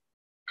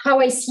 how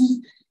I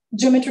see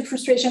geometric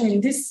frustration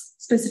in this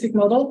specific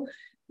model,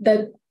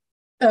 that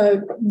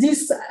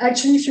this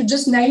actually, if you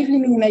just naively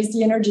minimize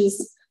the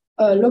energies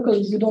locally,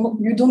 you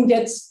don't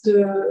get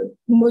the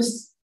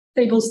most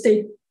stable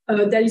state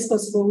that is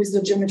possible with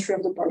the geometry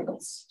of the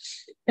particles.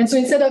 And so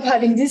instead of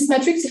having this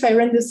matrix, if I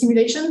run the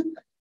simulation,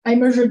 I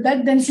measure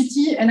that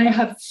density and I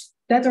have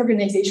that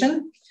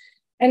organization.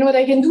 And what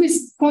I can do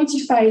is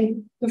quantify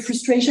the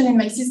frustration in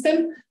my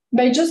system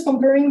by just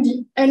comparing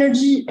the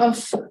energy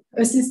of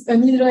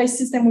an idealized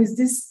system with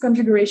this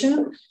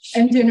configuration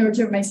and the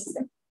energy of my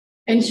system.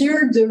 And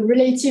here, the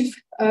relative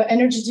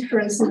energy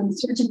difference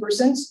is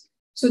 30%.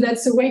 So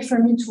that's a way for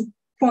me to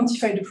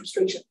quantify the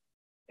frustration.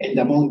 And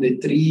among the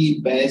three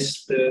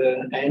best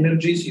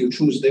energies, you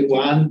choose the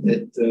one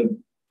that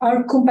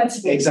are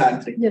compatible.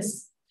 Exactly.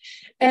 Yes.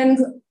 And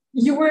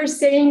you were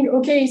saying,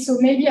 okay, so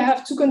maybe I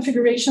have two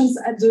configurations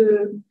at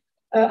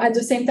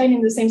the same time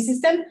in the same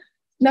system.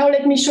 Now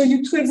let me show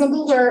you two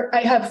examples where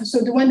I have,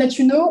 so the one that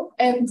you know,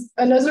 and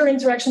another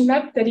interaction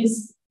map that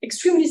is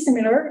extremely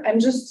similar. I'm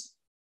just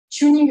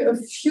tuning a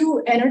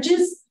few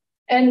energies,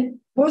 and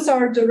both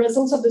are the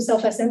results of the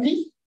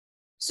self-assembly.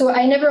 So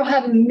I never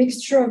have a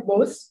mixture of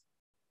both,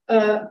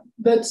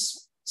 but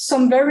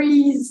some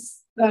very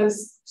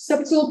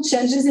subtle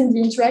changes in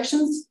the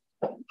interactions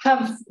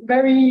have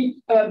very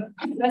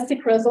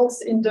drastic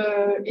results in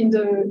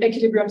the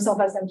equilibrium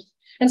self-assembly.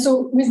 And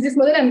so with this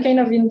model, I'm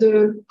kind of in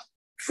the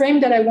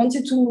frame that I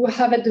wanted to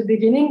have at the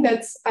beginning,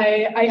 that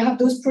I have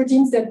those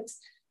proteins that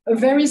a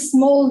very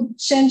small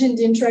change in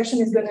the interaction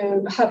is going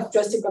to have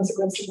drastic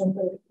consequences in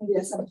the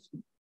assembly.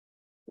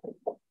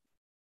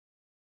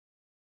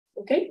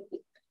 Okay.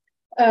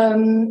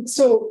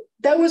 So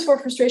that was for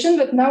frustration,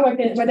 but now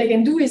what I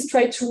can do is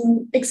try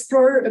to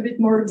explore a bit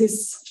more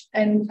this,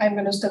 and I'm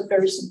going to stop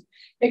very soon.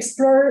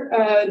 Explore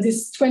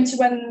this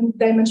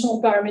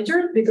 21-dimensional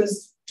parameter,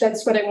 because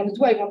that's what I want to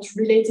do. I want to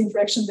relate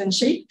interactions and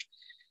shape.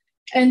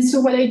 And so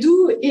what I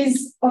do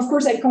is, of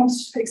course, I can't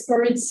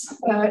explore it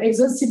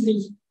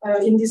exhaustively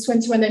in this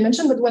 21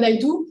 dimension, but what I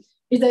do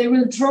is I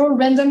will draw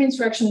random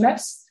interaction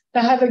maps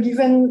that have a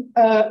given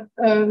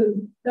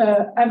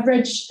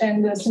average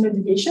and standard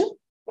deviation.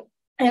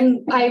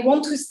 And I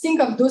want to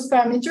think of those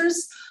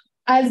parameters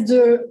as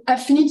the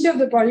affinity of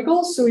the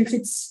particles. So if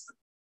it's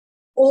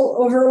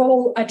all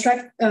overall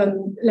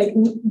like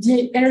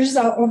the energies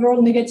are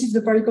overall negative,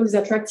 the particle is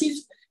attractive.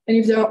 And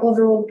if they are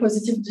overall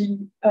positive, the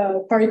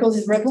particles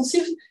is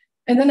repulsive.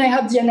 And then I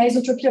have the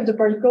anisotropy of the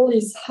particle,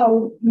 is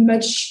how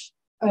much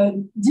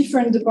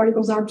different the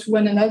particles are to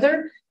one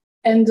another.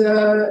 And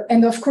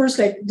of course,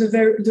 like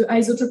the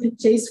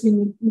isotropic case,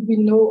 we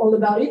know all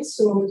about it.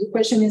 So the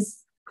question is,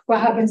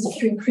 what happens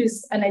if you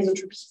increase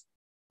anisotropy?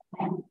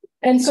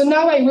 And so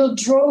now I will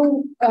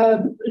draw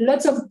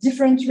lots of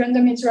different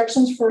random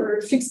interactions for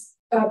fixed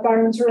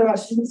parameter of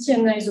affinity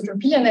and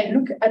anisotropy, and I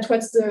look at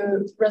what's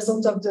the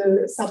result of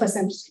the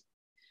self-assembly.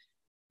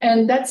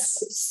 And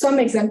that's some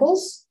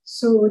examples.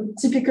 So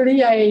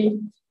typically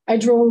I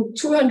draw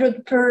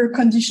 200 per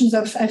conditions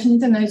of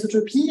affinity and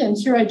anisotropy, and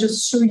here I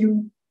just show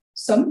you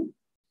some.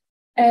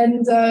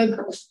 And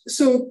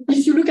so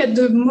if you look at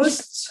the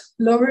most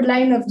lower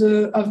line of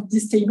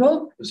this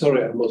table.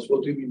 Sorry, I lost.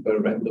 What do you mean by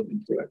random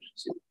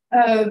interactions?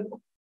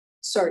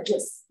 Sorry,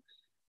 yes.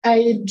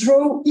 I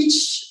draw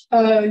each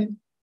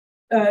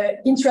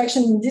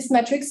interaction in this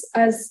matrix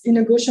as in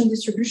a Gaussian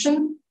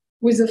distribution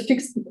with a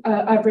fixed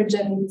average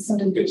and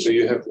standard deviation. So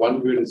you have one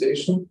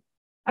realization,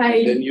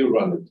 and then you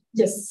run it.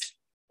 Yes.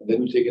 And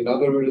then you take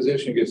another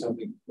realization, you get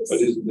something. Yes. But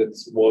isn't that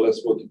more or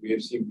less what we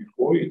have seen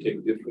before? You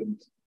take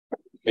different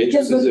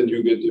matrices, and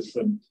you get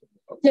different.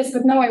 Yes,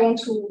 but now I want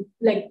to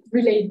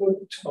relate both.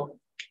 Okay.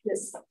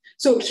 Yes.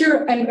 So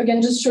here I'm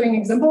again just showing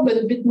an example, but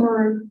a bit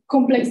more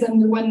complex than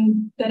the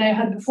one that I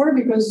had before,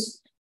 because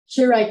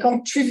here I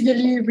can't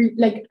trivially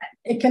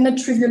I cannot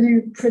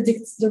trivially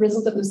predict the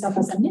result of the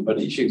self-assembly. But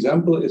each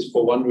example is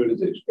for one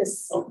realization.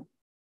 Yes. Okay.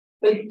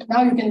 But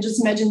now you can just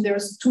imagine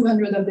there's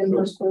 200 of them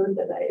per square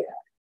that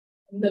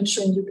I'm not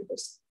showing you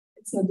because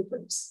it's not the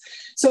purpose.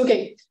 So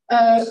okay,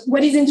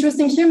 what is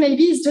interesting here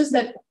maybe is just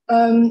that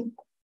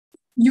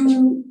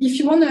if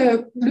you want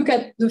to look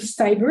at the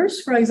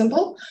fibers, for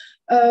example,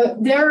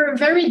 they're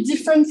very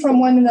different from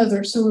one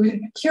another. So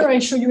here I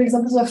show you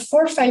examples of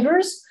 4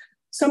 fibers.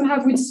 Some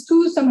have widths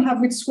 2, some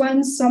have widths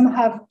 1, some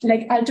have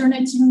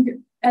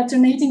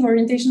alternating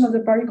orientation of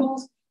the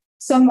particles.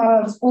 Some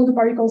have all the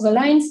particles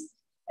aligned,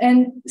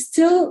 and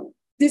still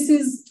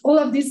all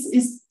of this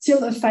is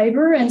still a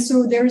fiber. And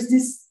so there's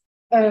this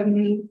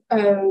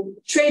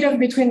trade-off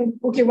between,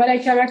 okay, what I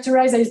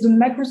characterize as the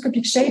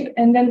macroscopic shape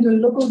and then the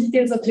local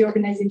details of the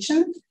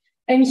organization.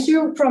 And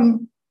here,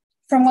 from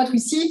what we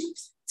see,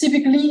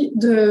 typically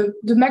the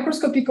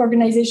macroscopic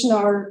organization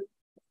are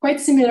quite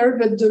similar,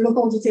 but the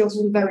local details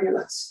will vary a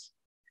lot.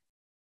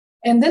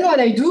 And then what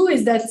I do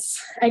is that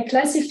I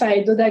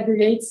classify those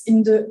aggregates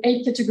in the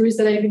 8 categories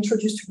that I've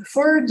introduced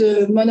before: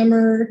 the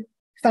monomer,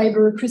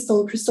 fiber,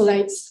 crystal,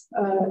 crystallite,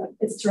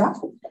 etc.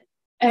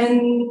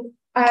 And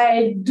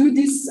I do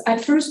this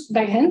at first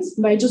by hand,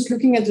 by just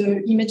looking at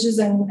the images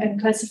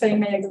and classifying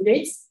my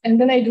aggregates.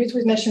 And then I do it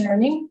with machine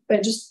learning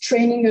by just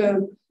training a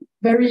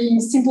very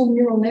simple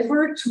neural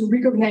network to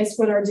recognize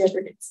what are the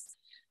aggregates.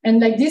 And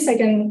like this, I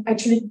can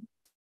actually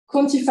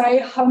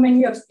quantify how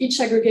many of each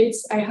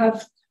aggregates I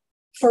have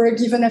for a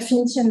given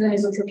affinity and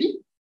anisotropy.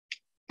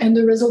 And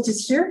the result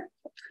is here.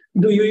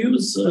 Do you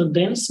use a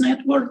dense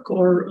network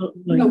or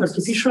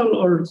artificial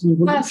or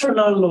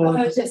convolutional? Or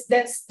yes,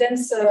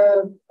 dense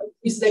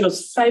is like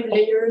just 5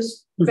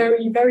 layers,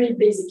 very, very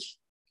basic.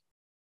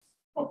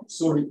 Oh,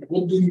 sorry,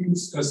 what do you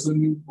use as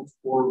an input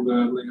for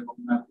the layer of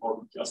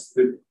network? Just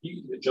the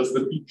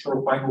picture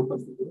final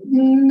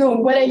configuration? No,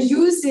 what I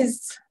use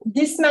is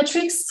this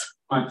matrix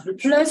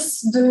plus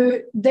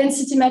the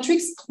density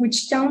matrix,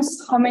 which counts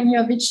how many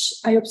of each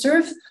I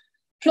observe,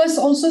 plus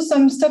also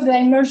some stuff that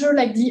I measure,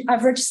 like the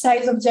average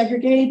size of the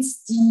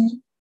aggregates,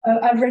 the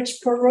average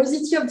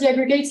porosity of the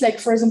aggregates, like,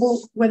 for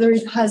example, whether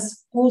it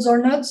has holes or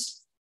not,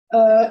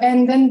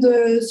 and then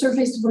the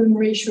surface to volume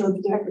ratio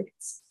of the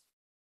aggregates.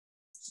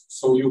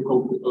 So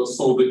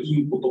so the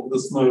input of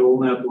this neural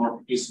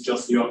network is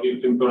just your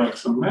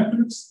interaction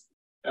matrix,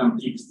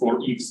 and X for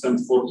X and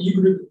for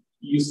Y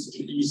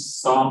is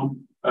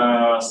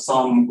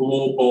some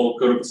global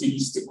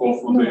characteristic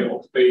of the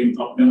obtained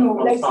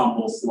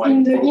ensembles. Like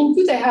in the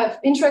input, I have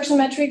interaction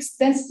matrix,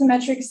 density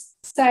matrix,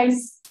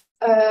 size,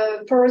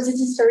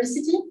 porosity,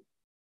 sphericity,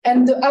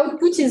 and the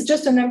output is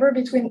just a number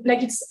between,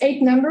 like, it's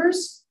 8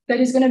 numbers that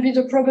is going to be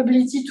the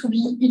probability to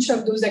be each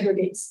of those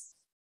aggregates.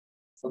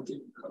 Okay.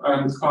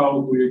 And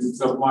how do you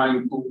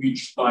determine to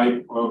which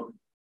type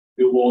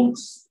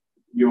belongs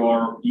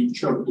your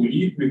picture, to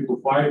liquid,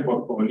 to fiber,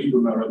 to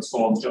polymer, and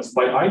so on, just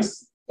by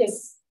eyes?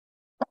 Yes.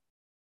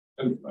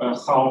 And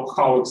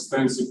how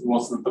extensive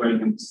was the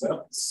training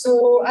set?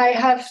 So I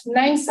have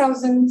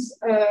 9,000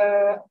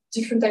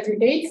 different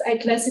aggregates. I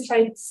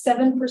classified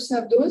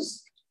 7% of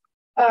those.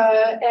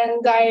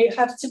 And I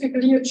have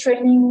typically a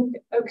training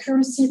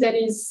accuracy that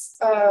is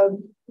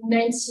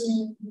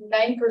 99%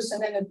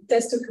 and a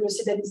test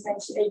accuracy that is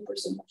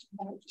 98%.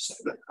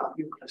 How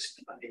do you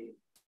classify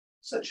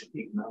such a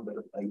big number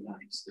of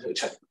lines?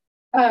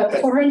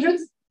 400.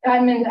 I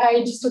mean,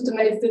 I just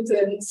automated it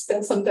and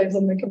spent some time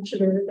on my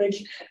computer. I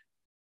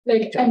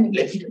mean,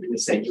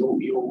 let's say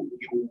you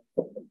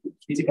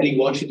physically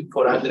watch it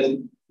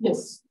 400.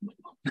 Yes.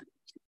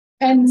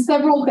 And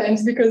several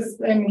times, because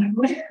I mean,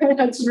 I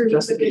had to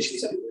just okay,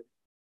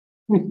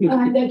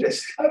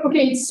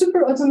 it's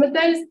super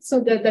automatized,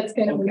 so that's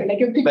kind of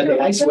like a picture. But the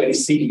eyes were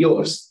still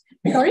yours.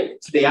 Sorry?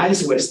 The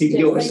eyes were still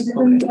yours. I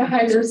didn't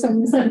hire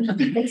some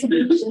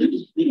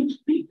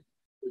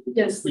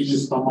yes. We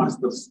just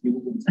masters.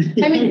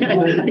 I mean,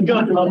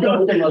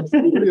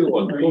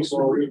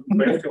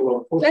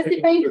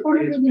 classifying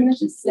 400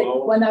 images like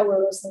 1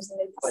 hour or something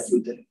like this.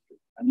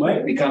 And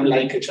might become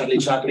like Charlie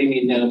Chaplin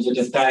in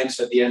Modern Times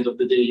at the end of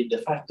the day in the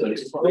factory.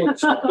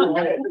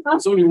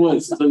 It's only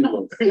once.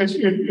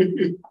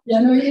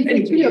 Yeah, no,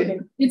 it's really okay.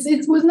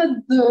 It was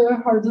not the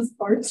hardest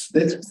part.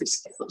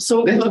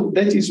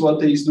 That is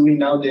what is doing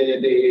now the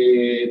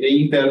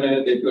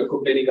internet that you are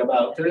complaining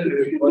about.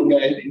 One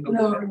guy.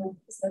 No,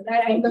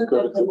 I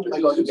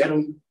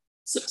don't.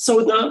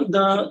 So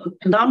the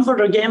number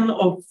again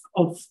of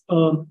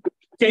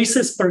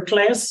cases per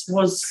class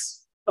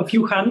was a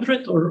few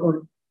hundred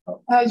or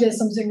yes,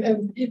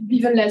 something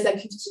even less than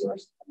 50 or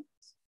something.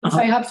 If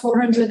I have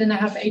 400 and I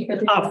have 8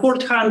 categories.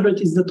 400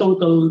 is the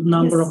total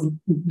number of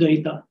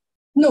data.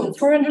 No,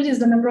 400 is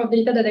the number of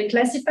data that I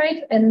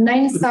classified, and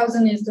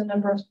 9,000 is the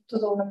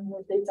total number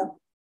of data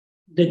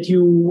that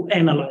you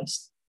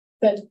analyzed.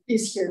 That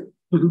is here.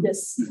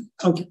 Yes.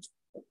 Okay.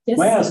 Yes.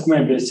 May I ask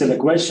maybe still a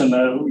question?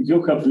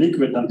 You have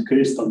liquid and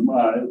crystal.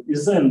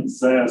 Isn't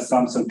there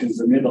something in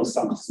the middle,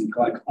 something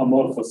like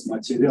amorphous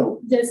material?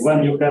 Yes.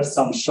 When you have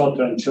some short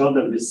range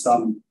order with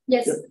some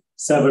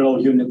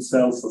several unit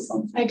cells or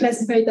something? I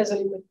classify it as a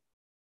liquid.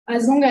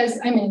 As long as,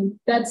 I mean,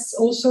 that's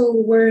also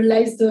where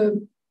lies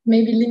the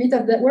maybe limit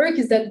of that work,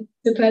 is that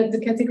the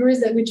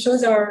categories that we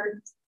chose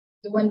are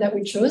the one that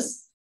we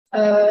chose.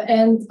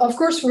 And of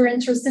course, we're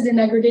interested in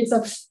aggregates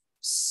of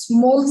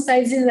small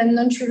sizes and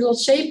non-trivial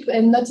shape,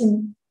 and not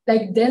in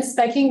like dense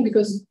packing,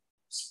 because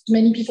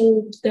many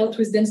people dealt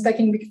with dense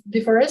packing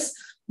before us.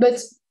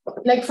 But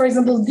like, for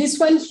example, this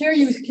one here,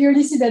 you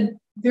clearly see that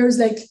there's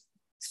like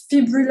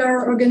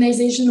fibrillar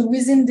organization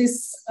within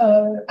this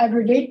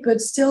aggregate, but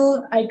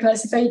still I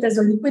classify it as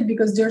a liquid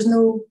because there's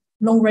no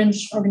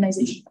long-range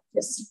organization.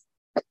 Yes.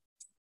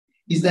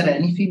 Is there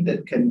anything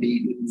that can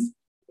be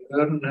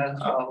learned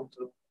out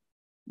of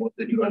more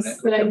the neural Yes,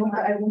 network. but I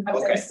won't have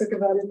Okay. time to talk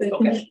about it. I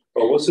Okay. think.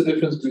 But what's the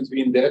difference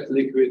between that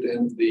liquid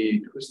and the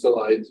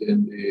crystallite in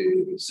the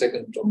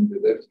second from the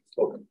left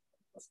top?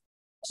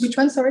 Which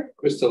one, sorry?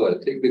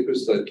 Crystallite, take the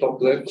crystallite top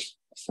left,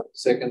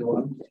 second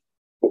one.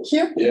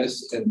 Here? Yes,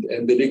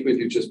 and the liquid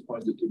you just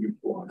pointed to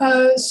before.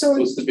 So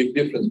What's the big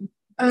difference?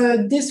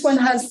 this one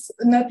has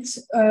not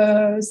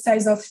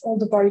size of all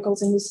the particles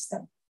in the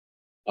system.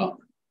 Ah.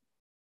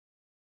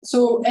 So,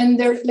 and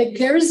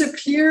there is a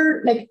clear,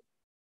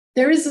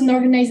 there is an a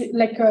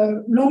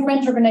long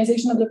range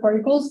organization of the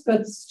particles,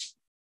 but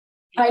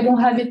I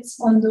don't have it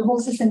on the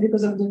whole system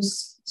because of those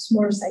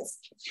smaller size.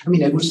 I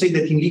mean, I would say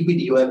that in liquid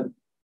you have,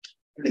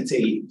 let's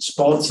say,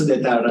 spots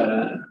that are,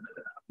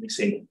 let's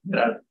say,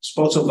 there are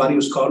spots of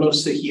various colors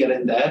here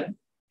and there.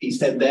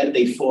 Instead, there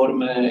they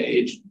form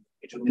a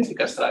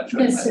geometrical structure.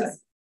 Yes, yes.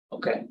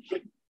 Okay.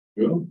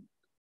 Yeah.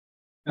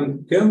 And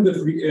can the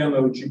free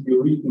energy be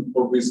written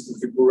for this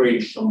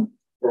configuration,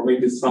 or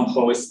maybe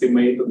somehow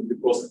estimated?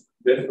 Because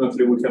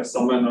definitely we have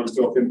some energy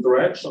of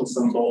interactions,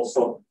 and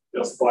also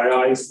just by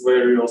eyes,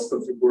 various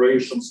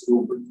configurations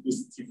will produce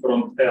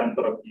different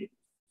entropy.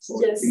 So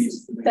Yes,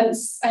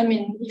 that's, I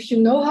mean, if you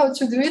know how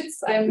to do it,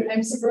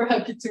 I'm super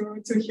happy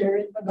to hear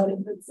it about it.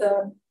 But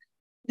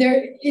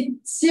it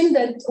seemed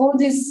that all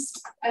these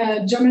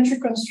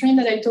geometric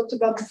constraints that I talked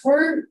about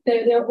before,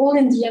 they're all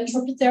in the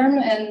entropy term,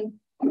 and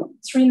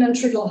it's really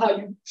non-trivial how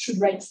you should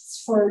write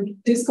for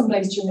this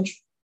complex geometry.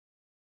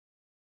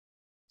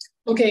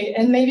 Okay,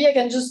 and maybe I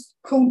can just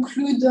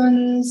conclude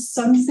on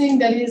something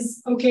that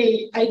is,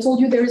 okay, I told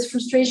you there is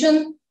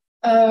frustration.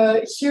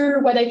 Here,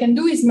 what I can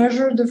do is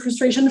measure the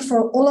frustration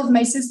for all of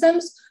my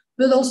systems,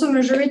 but also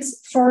measure it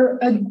for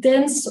a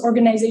dense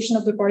organization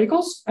of the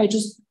particles. I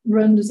just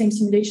run the same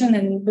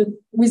simulation but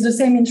with the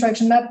same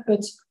interaction map,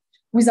 but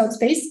without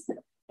space.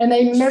 And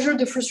I measure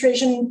the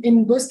frustration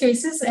in both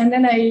cases, and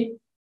then I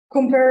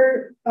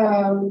compare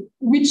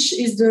which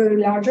is the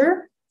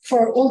larger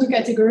for all the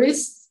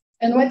categories.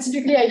 And what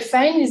typically I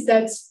find is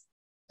that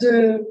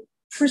the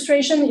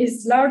frustration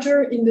is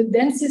larger in the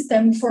dense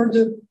system for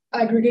the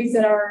aggregates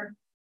that are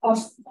of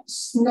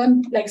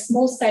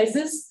small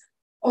sizes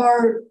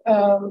or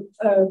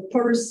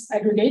porous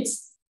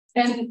aggregates.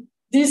 And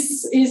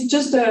this is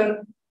just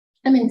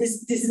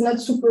this is not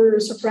super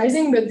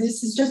surprising, but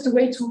this is just a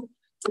way to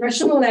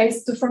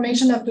rationalize the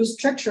formation of those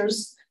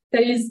structures.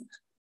 That is,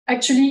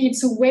 actually,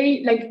 it's a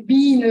way,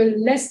 being a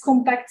less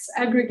compact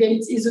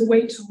aggregate is a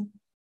way to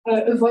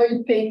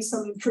avoid paying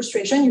some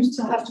frustration. You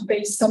still have to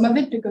pay some of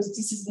it because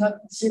this is not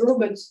zero,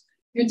 but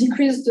you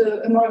decrease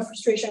the amount of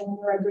frustration in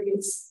your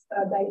aggregates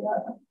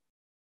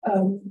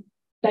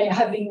by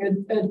having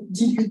a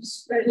dilute,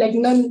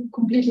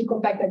 non-completely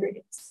compact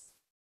aggregates.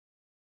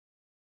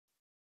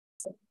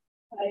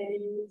 I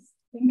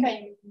think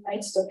I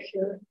might stop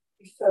here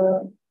if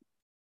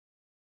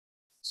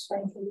it's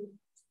fine for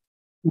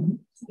you.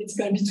 It's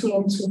going to be too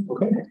long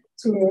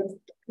to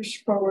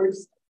push forward.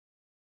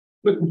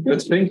 Good,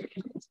 let's think.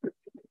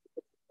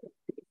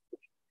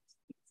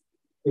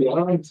 We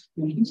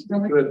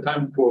have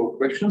time for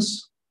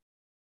questions.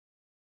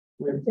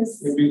 Yes.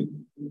 Maybe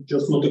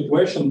just not a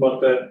question, but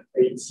the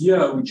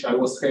idea which I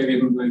was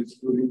having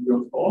during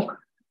your talk.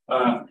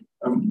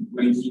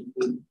 Maybe it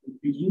would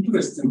be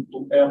interesting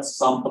to add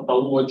some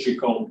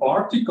pathological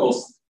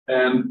particles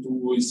and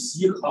to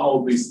see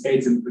how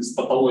adding these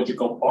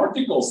pathological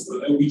particles,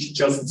 which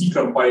just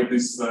differ by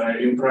this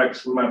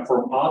interaction map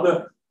from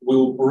other,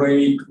 will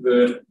break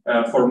the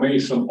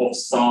formation of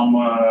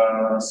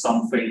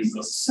some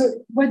phases. So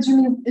what do you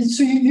mean?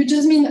 So you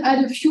just mean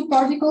add a few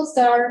particles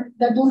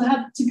that don't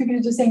have typically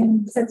the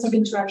same sets of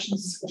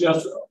interactions?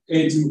 Just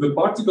adding the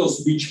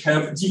particles which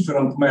have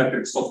different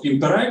metrics of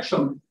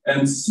interaction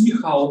and see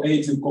how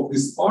adding of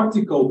this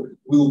particle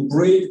will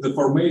break the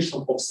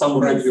formation of some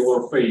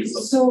regular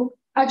phases. So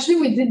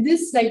actually we did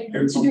this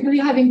typically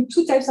having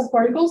two types of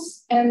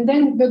particles, and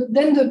then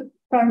the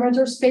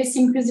parameter space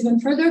increase even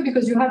further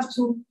because you have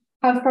to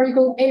have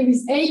particle A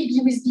with A,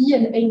 B with B,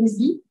 and A with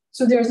B.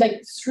 So there's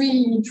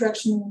three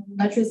interaction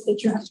matrices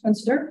that you have to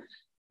consider.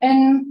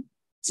 And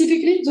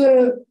typically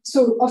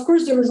so of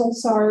course the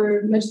results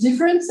are much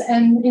different.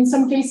 And in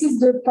some cases,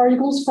 the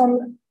particles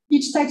from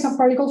each type of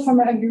particle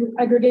form an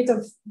aggregate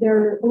of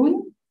their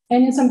own.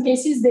 And in some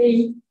cases,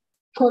 they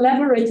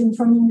collaborate in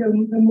forming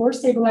a more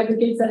stable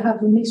aggregates that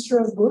have a mixture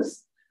of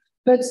both.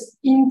 But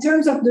in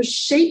terms of the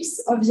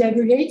shapes of the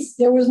aggregates,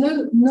 there was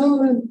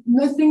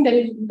nothing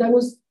that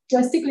was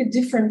drastically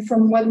different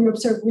from what we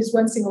observed with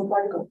one single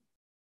particle.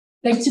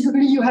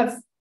 Typically you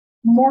have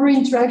more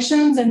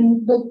interactions,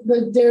 but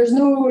there's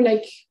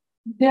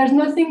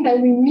nothing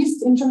that we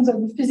missed in terms of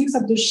the physics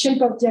of the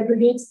shape of the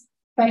aggregates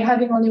by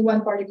having only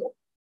one particle.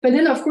 But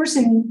then of course,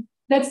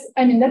 that's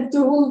the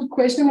whole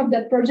question of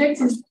that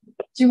project is,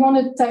 do you want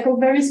to tackle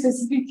very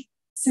specific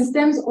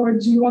systems or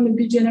do you want to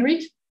be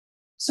generic?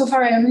 So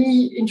far, I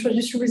only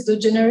introduced you with the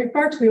generic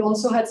part. We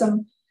also had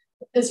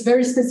this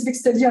very specific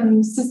study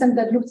on systems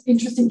that looked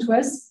interesting to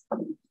us.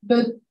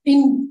 But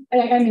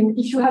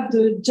if you have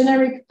the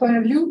generic point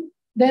of view,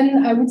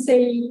 then I would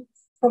say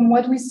from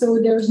what we saw,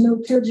 there's no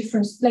clear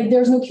difference. Like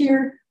there's no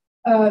clear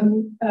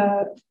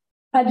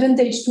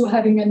advantage to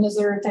having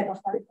another type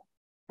of particle.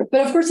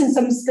 But of course, in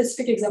some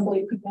specific example,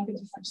 it could make a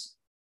difference.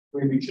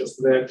 Maybe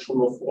just the action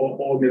of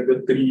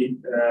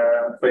omega-3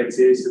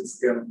 fatty acids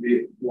can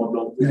be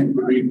modeled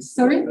with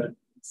Sorry?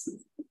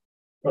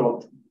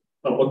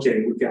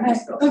 Okay, we can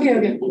discuss.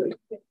 Okay.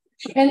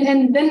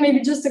 And then maybe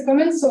just a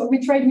comment. So we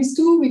tried with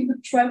 2, we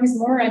could try with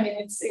more. I mean,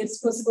 it's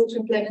possible to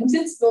implement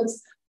it, but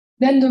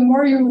then the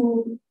more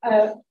you,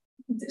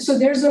 so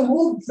there's a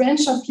whole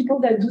branch of people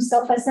that do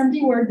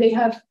self-assembly where they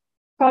have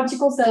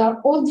particles that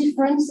are all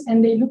different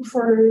and they look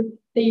for,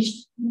 they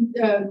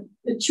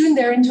tune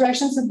their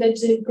interactions so that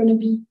they're going to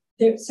be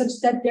such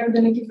that they're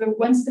going to give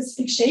one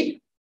specific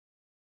shape.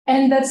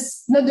 And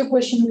that's not the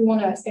question we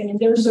want to ask. I mean,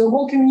 there's a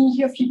whole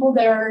community of people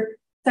that are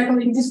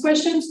tackling these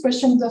questions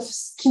of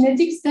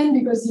kinetics then,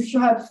 because if you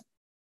have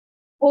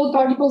all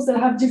particles that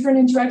have different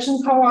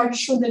interactions, how are you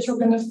sure that you're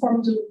going to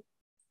form the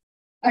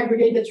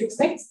aggregate that you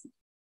expect?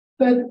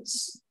 But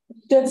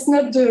that's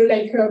not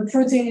the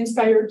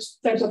protein-inspired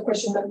types of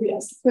question that we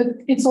ask, but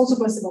it's also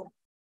possible.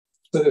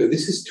 So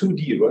this is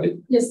 2D, right?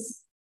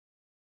 Yes.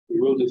 The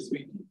world is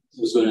 3D. I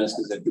was going to ask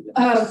exactly that.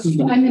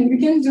 I mean, we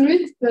can do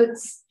it, but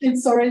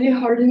it's already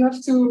hard enough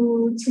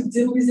to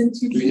deal with in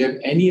 2D. Do you have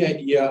any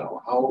idea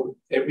how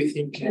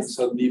everything can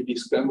suddenly be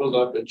scrambled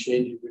up and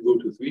change if we go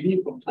to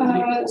 3D from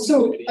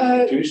 2D?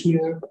 Intuition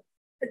you have?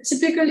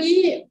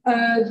 Typically,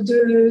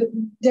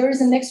 there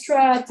is an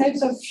extra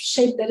types of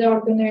shape that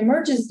are going to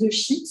emerge is the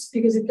sheets,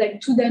 because it's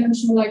like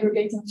 2-dimensional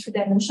aggregate in 3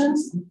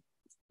 dimensions.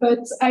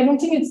 But I don't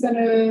think it's going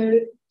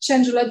to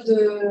change a lot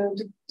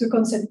the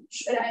concept.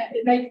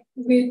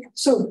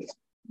 So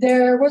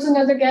there was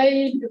another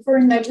guy before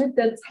in my group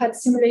that had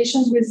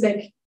simulations with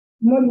like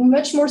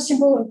much more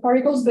simple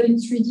particles, but in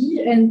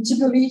 3D, and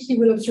typically he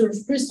will observe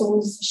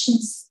crystals,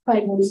 sheets,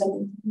 fibers,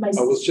 and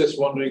I was just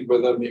wondering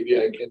whether maybe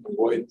I can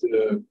avoid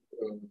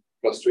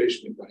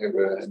frustration if I have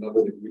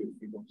another degree of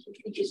freedom, so I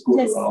can just go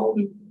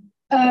around.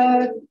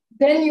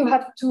 Then you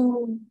have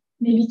to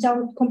maybe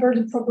compare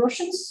the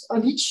proportions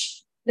of each.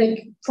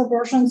 Like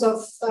proportions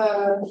of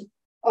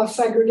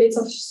aggregates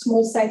of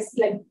small size,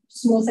 like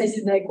small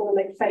sizes that I call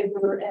like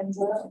fiber and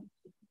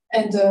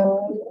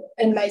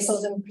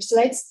micelles and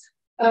crystallites.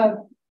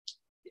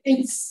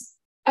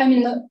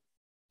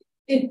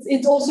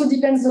 It also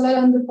depends a lot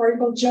on the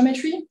particle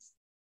geometry.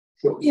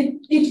 Sure.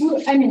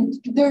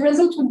 The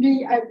result would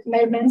be,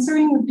 my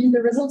answering would be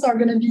the results are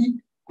going to be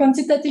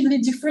quantitatively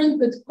different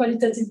but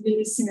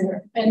qualitatively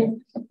similar,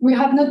 and we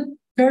have not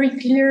very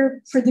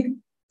clear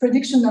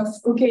prediction of,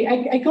 okay,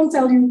 I can't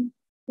tell you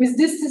with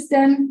this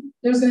system,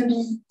 there's going to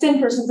be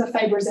 10% of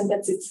fibers and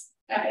that's it.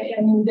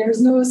 I mean,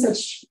 there's no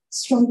such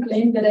strong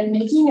claim that I'm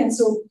making. And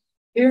so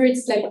here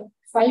it's like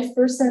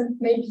 5%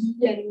 maybe.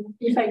 And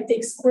if I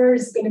take square,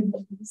 it's going to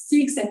be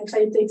 6. And if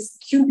I take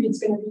cube, it's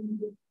going to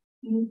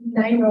be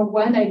 9 or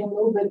 1. I don't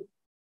know. But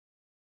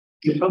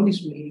you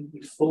promised me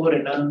before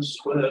an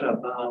answer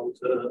about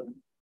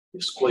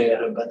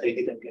square, but I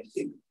didn't get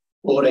it.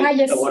 Or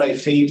I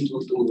failed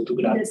to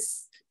grab.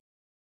 Yes.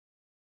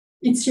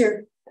 It's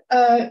here.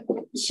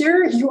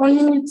 Here, you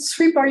only need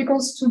 3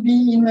 particles to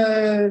be in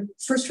a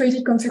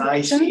frustrated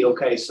configuration. I see,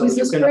 okay. So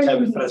you cannot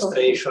have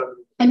frustration.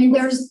 I mean,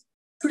 there's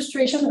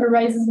frustration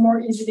arises more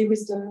easily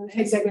with the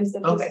hexagons.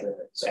 Okay.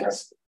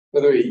 By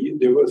the way,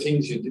 there were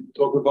things you didn't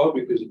talk about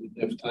because you didn't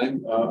have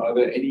time. Are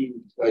there any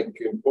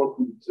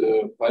important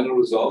final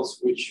results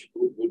which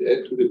would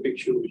add to the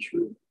picture which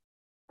you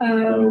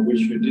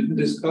didn't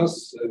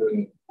discuss,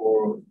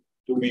 or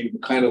do we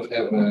kind of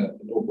have an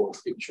overall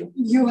picture?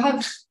 You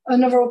have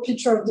an overall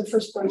picture of the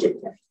first project.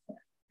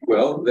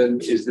 Well, then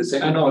is the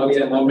second one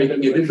now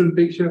making a different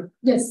picture?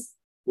 Yes.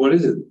 What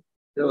is it?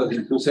 Tell us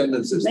in 2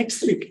 sentences.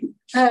 Next week.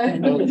 So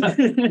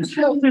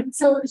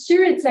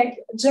here it's like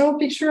a general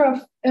picture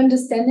of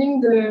understanding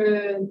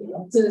the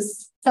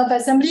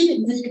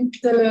self-assembly,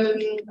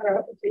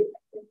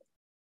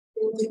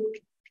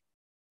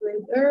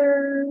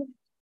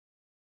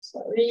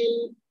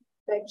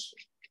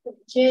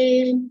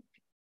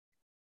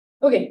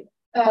 Okay.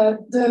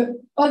 The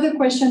other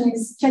question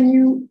is, can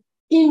you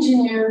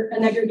engineer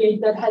an aggregate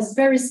that has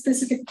very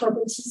specific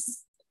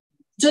properties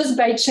just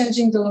by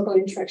changing the local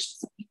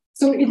interactions?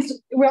 So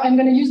I'm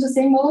going to use the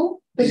same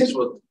model. This is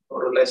what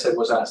more or less I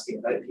was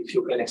asking, right? If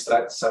you can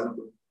extract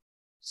some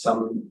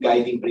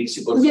guiding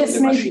principles from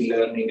the machine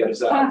learning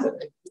result.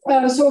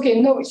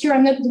 Here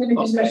I'm not going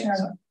to use machine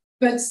learning.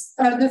 But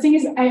the thing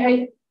is,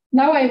 I'm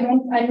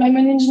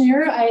an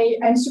engineer.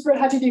 I'm super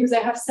happy because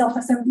I have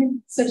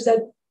self-assembly such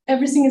that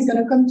everything is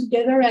going to come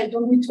together. I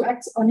don't need to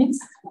act on it.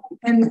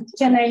 And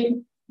can I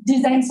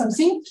design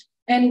something?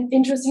 And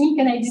interestingly,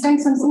 can I design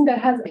something that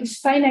has a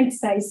finite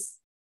size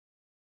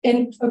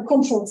and a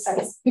controlled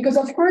size? Because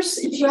of course,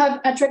 if you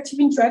have attractive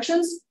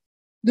interactions,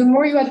 the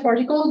more you add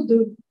particles,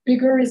 the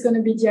bigger is going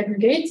to be the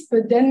aggregate.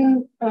 But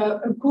then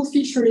a cool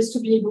feature is to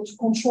be able to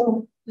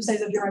control the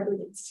size of your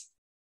aggregates.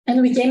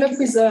 And we came up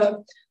with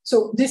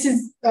so this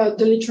is the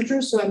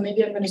literature, so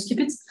maybe I'm going to skip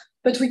it.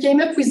 But we came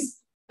up with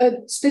a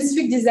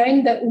specific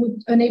design that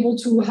would enable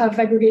to have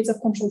aggregates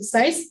of controlled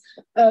size.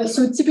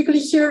 So typically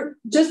here,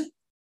 just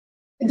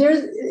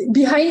there's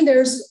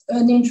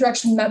an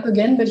interaction map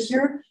again, but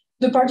here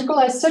the particle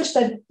is such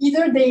that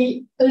either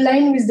they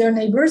align with their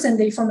neighbors and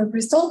they form a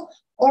crystal,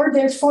 or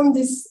they form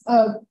this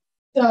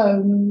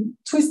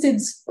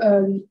twisted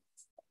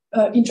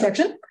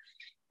interaction.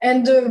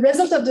 And the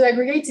result of the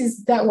aggregate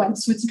is that one.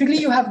 So typically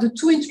you have the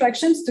two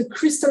interactions, the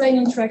crystalline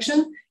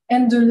interaction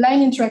and the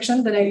line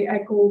interaction that I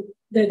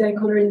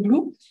color in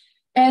blue.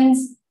 And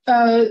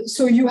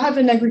so you have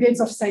an aggregate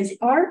of size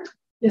R.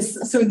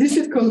 Yes, so this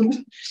is called,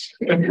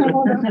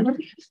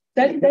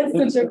 that's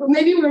the joke.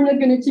 Maybe we're not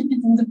going to keep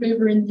it in the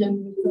paper in the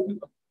end.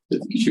 But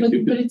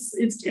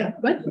it's yeah.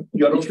 What?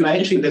 You're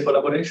obliging the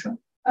collaboration?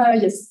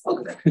 Yes.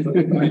 Okay.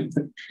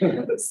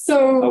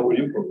 So. How will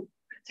you prove?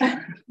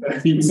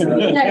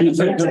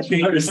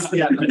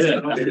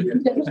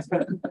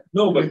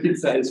 No, but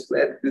pizza is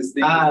flat.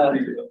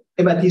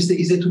 But it's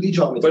a 2D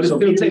geometry. But so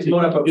pizza is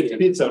more appropriate. It's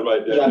pizza,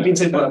 right? Yeah,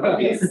 pizza is more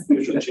appropriate.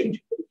 You should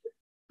change.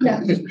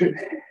 Yeah.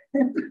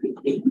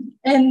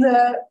 And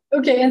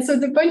okay, and so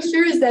the point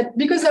here is that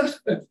because of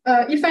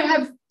if I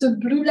have the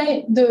blue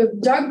line, the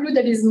dark blue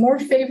that is more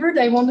favored,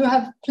 I want to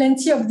have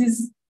plenty of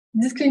these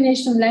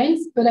disclination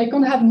lines, but I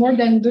can't have more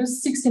than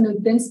those 6 in a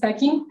dense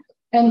packing.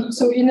 And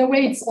so in a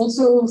way, it's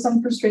also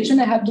some frustration.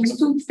 I have those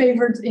two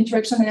favored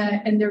interaction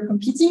and they're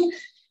competing.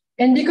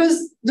 And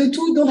because the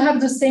two don't have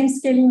the same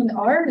scaling in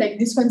R, like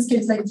this one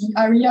scales like the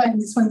area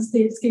and this one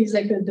scales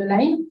like the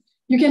line,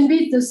 you can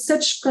beat the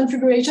such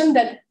configuration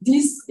that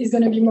this is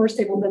going to be more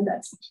stable than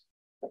that.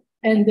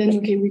 And then,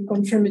 okay, we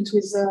confirm it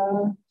with,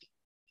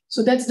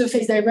 so that's the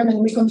phase diagram, and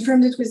we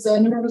confirmed it with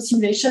numerical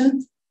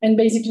simulation. And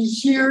basically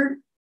here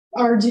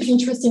are the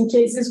interesting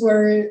cases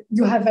where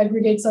you have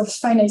aggregates of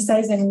finite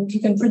size and you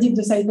can predict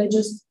the size by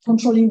just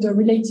controlling the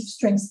relative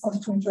strengths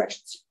of two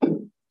interactions.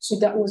 So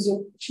that was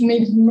a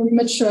maybe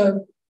much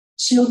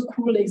chill,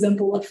 cool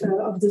example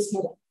of this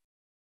model.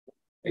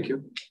 Thank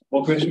you.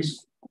 More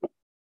questions?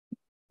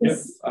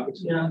 Yes.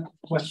 Yeah,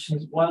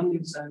 questions. One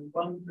is, I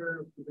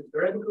wonder, the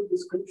theoretical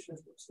description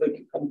looks like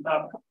you can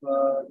map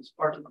these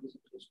particles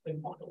into a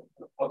spin model,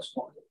 a box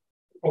model.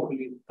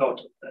 Probably thought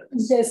of that.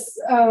 Yes.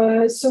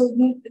 So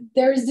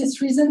there is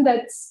this reason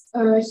that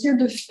here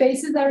the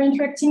faces are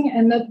interacting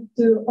and not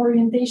the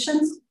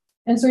orientations.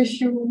 And so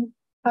if you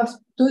have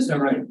those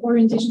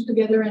orientations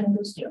together and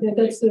those,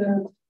 that's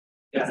the.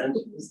 Yeah, and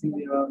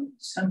simply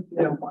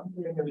I'm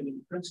wondering, I mean,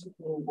 in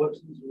principle, what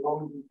is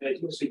wrong with the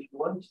idea? So if you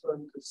want to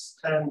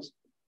understand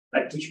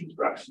like which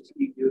interactions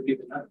you give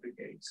an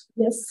aggregate,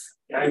 yes,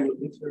 I would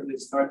literally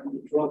start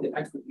to draw the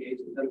aggregate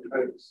and then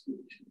try to see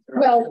which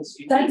interactions.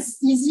 Well,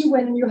 that's easy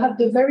when you have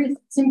the very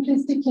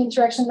simplistic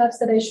interaction maps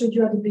that I showed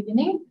you at the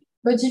beginning.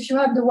 But if you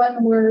have the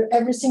one where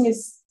everything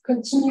is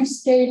continuous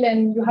scale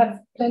and you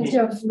have plenty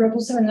of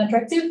repulsive and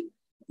attractive,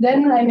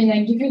 then, I mean,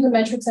 I give you the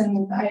matrix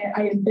and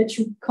I bet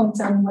you can't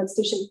tell me what's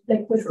the shape,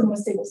 like what's the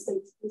most stable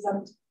state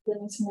without the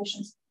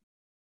explanations.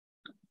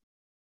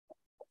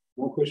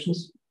 More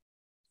questions?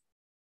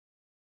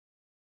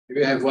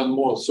 We have one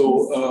more.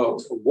 So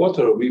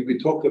water, we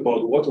talked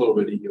about water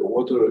already here.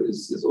 Water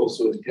is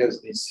also, it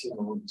has these,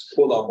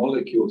 polar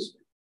molecules,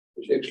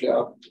 which actually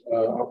up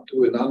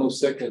to a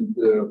nanosecond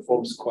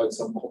forms quite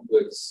some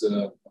complex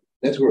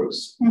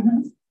networks.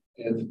 Mm-hmm.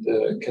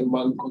 And can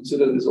one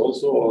consider this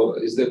also, or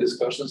is there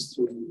discussions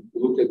to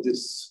look at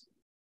this,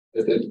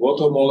 that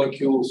water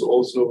molecules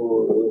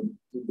also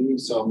doing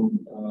some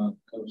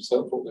kind of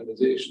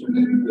self-organization,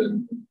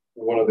 and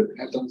what are the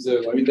patterns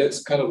there? I mean,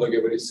 that's kind of like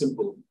a very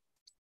simple.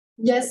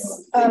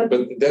 Yes.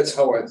 But that's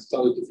how I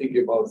started to think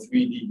about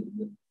 3D.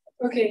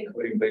 Okay.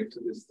 Going back to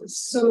this.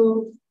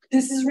 So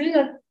this is really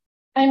not,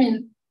 I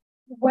mean,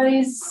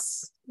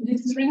 this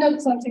is really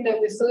not something that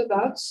we thought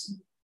about.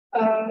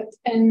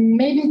 And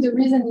maybe the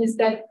reason is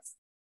that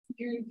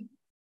let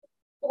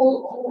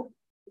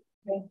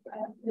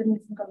me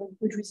think of a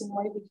good reason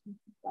why we do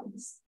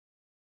this.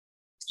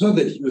 It's not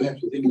that you have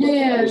to think about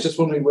it. I was just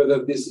wondering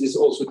whether this is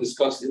also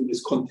discussed in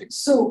this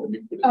context. So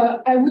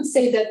I would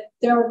say that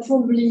there are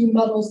probably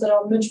models that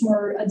are much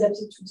more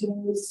adapted to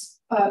dealing with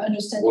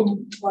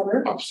understanding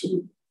water.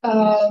 Absolutely.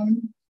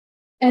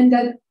 And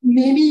that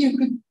maybe you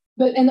could,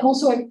 and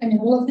also, I mean,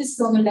 all of this is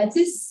on a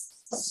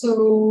lattice.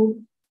 So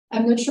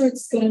I'm not sure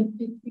it's going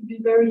to be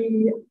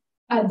very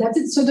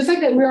adapted. So the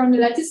fact that we're on the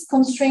lattice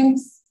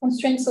constrains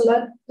a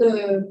lot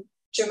the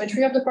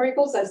geometry of the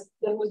particles, as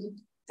that was the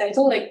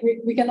title. Like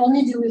we can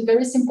only deal with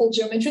very simple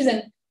geometries,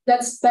 and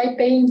that's by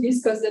paying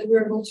this because that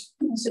we're able to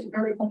consider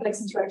very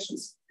complex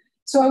interactions.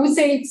 So I would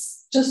say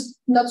it's just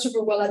not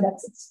super well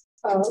adapted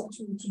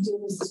to deal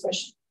with this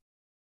question.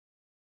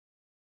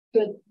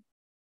 But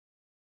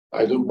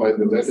I don't buy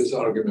the lattice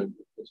argument.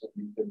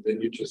 And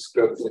then you just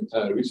scrap the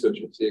entire research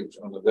and say it's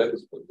on the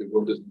lattice, but the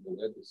world isn't the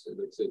lattice, so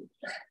that's it.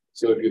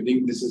 So if you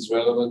think this is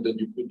relevant, then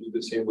you could do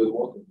the same with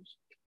water.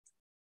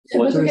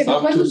 Water is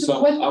up to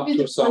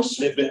some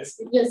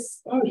limits.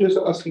 Yes. I was just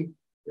asking,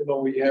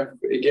 we have,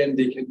 again,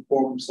 they can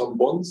form some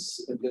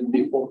bonds and then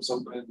they form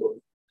some kind of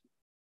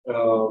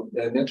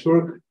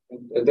network,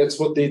 and that's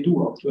what they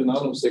do up to a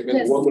nanosecond.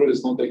 Yes. Water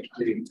is not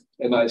actually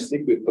a nice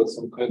liquid, but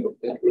some kind of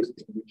network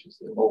which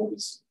is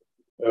always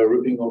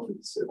ripping off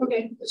its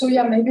Okay, so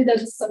yeah, maybe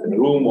that's something.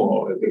 room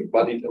or the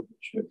body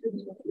temperature.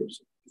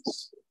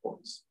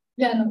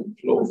 Yeah, no.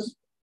 Flows.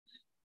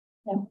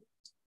 Yeah.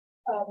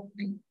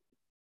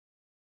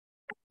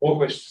 More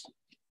questions?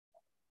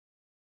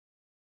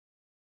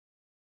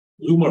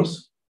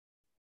 Zoomers.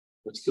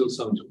 There's still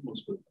some zoomers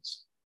with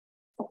us.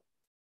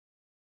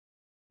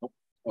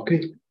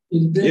 Okay.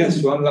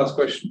 Yes, one last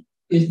question.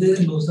 Is there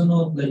a notion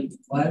of the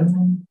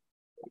environment?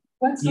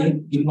 What's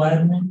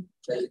Environment,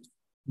 like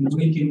in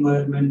which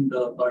environment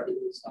the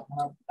particles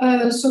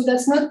are? So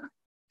that's not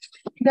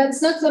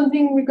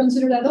something we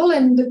considered at all.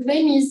 And the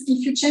claim is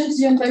if you change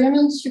the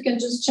environment, you can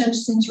just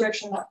change the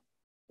interaction map.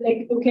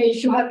 Like, okay,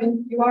 if you are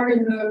in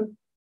the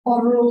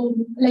overall,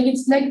 like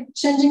it's like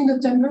changing the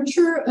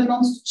temperature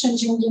amounts to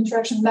changing the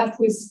interaction map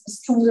with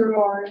stronger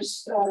or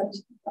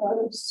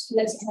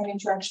less strong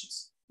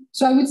interactions.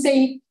 So I would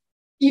say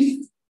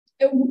if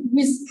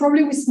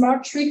probably with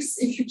smart tricks,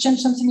 if you change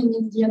something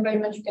in the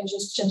environment, you can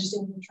just change the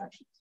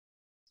interaction.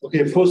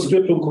 Okay,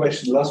 post-scriptum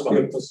question, last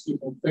one.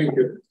 Thank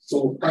you.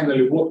 So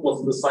finally, what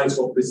was the size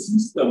of the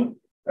system?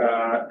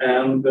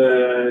 And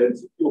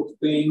you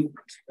obtain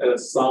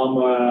some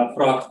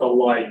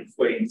fractal-like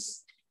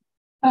planes.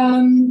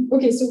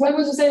 Okay, so what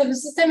was the size of the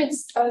system?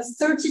 It's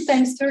 30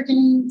 times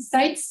 30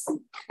 sites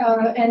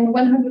and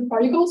 100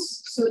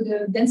 particles. So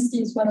the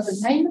density is 1 over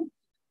 9.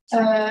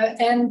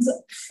 And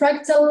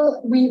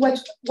fractal,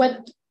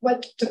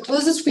 what the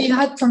closest we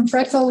had from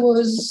fractal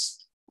was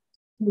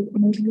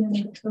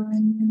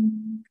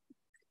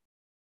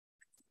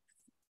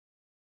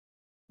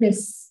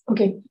yes,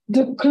 okay.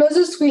 The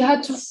closest we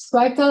had to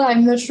fractal,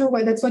 I'm not sure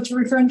why that's what you're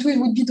referring to, it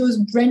would be those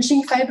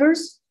branching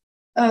fibers.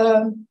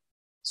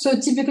 So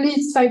typically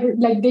it's fiber,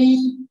 like the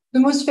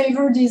most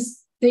favored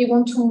is they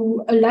want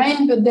to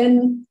align, but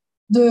then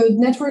the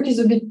network is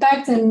a bit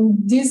packed and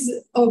this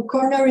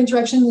corner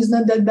interaction is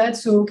not that bad.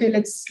 So, okay,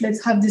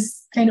 let's have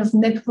this kind of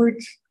network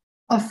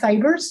of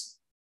fibers.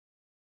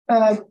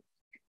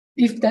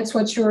 If that's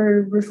what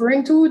you're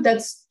referring to,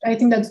 I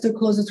think that's the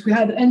closest we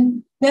had.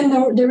 And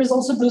then there is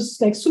also those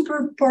like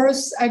super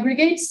porous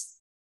aggregates.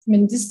 I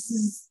mean, this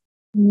is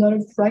not a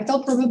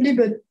fractal probably,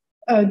 but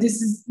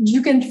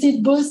you can see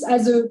it both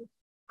as a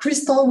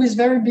crystal with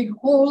very big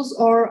holes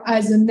or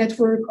as a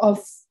network of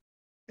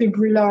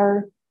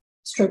fibrillar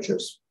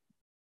structures.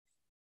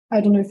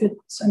 I don't know if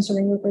it's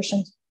answering your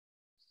question.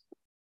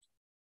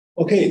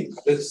 Okay,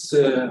 let's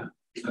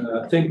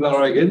thank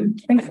Lara again.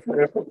 Thank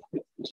you.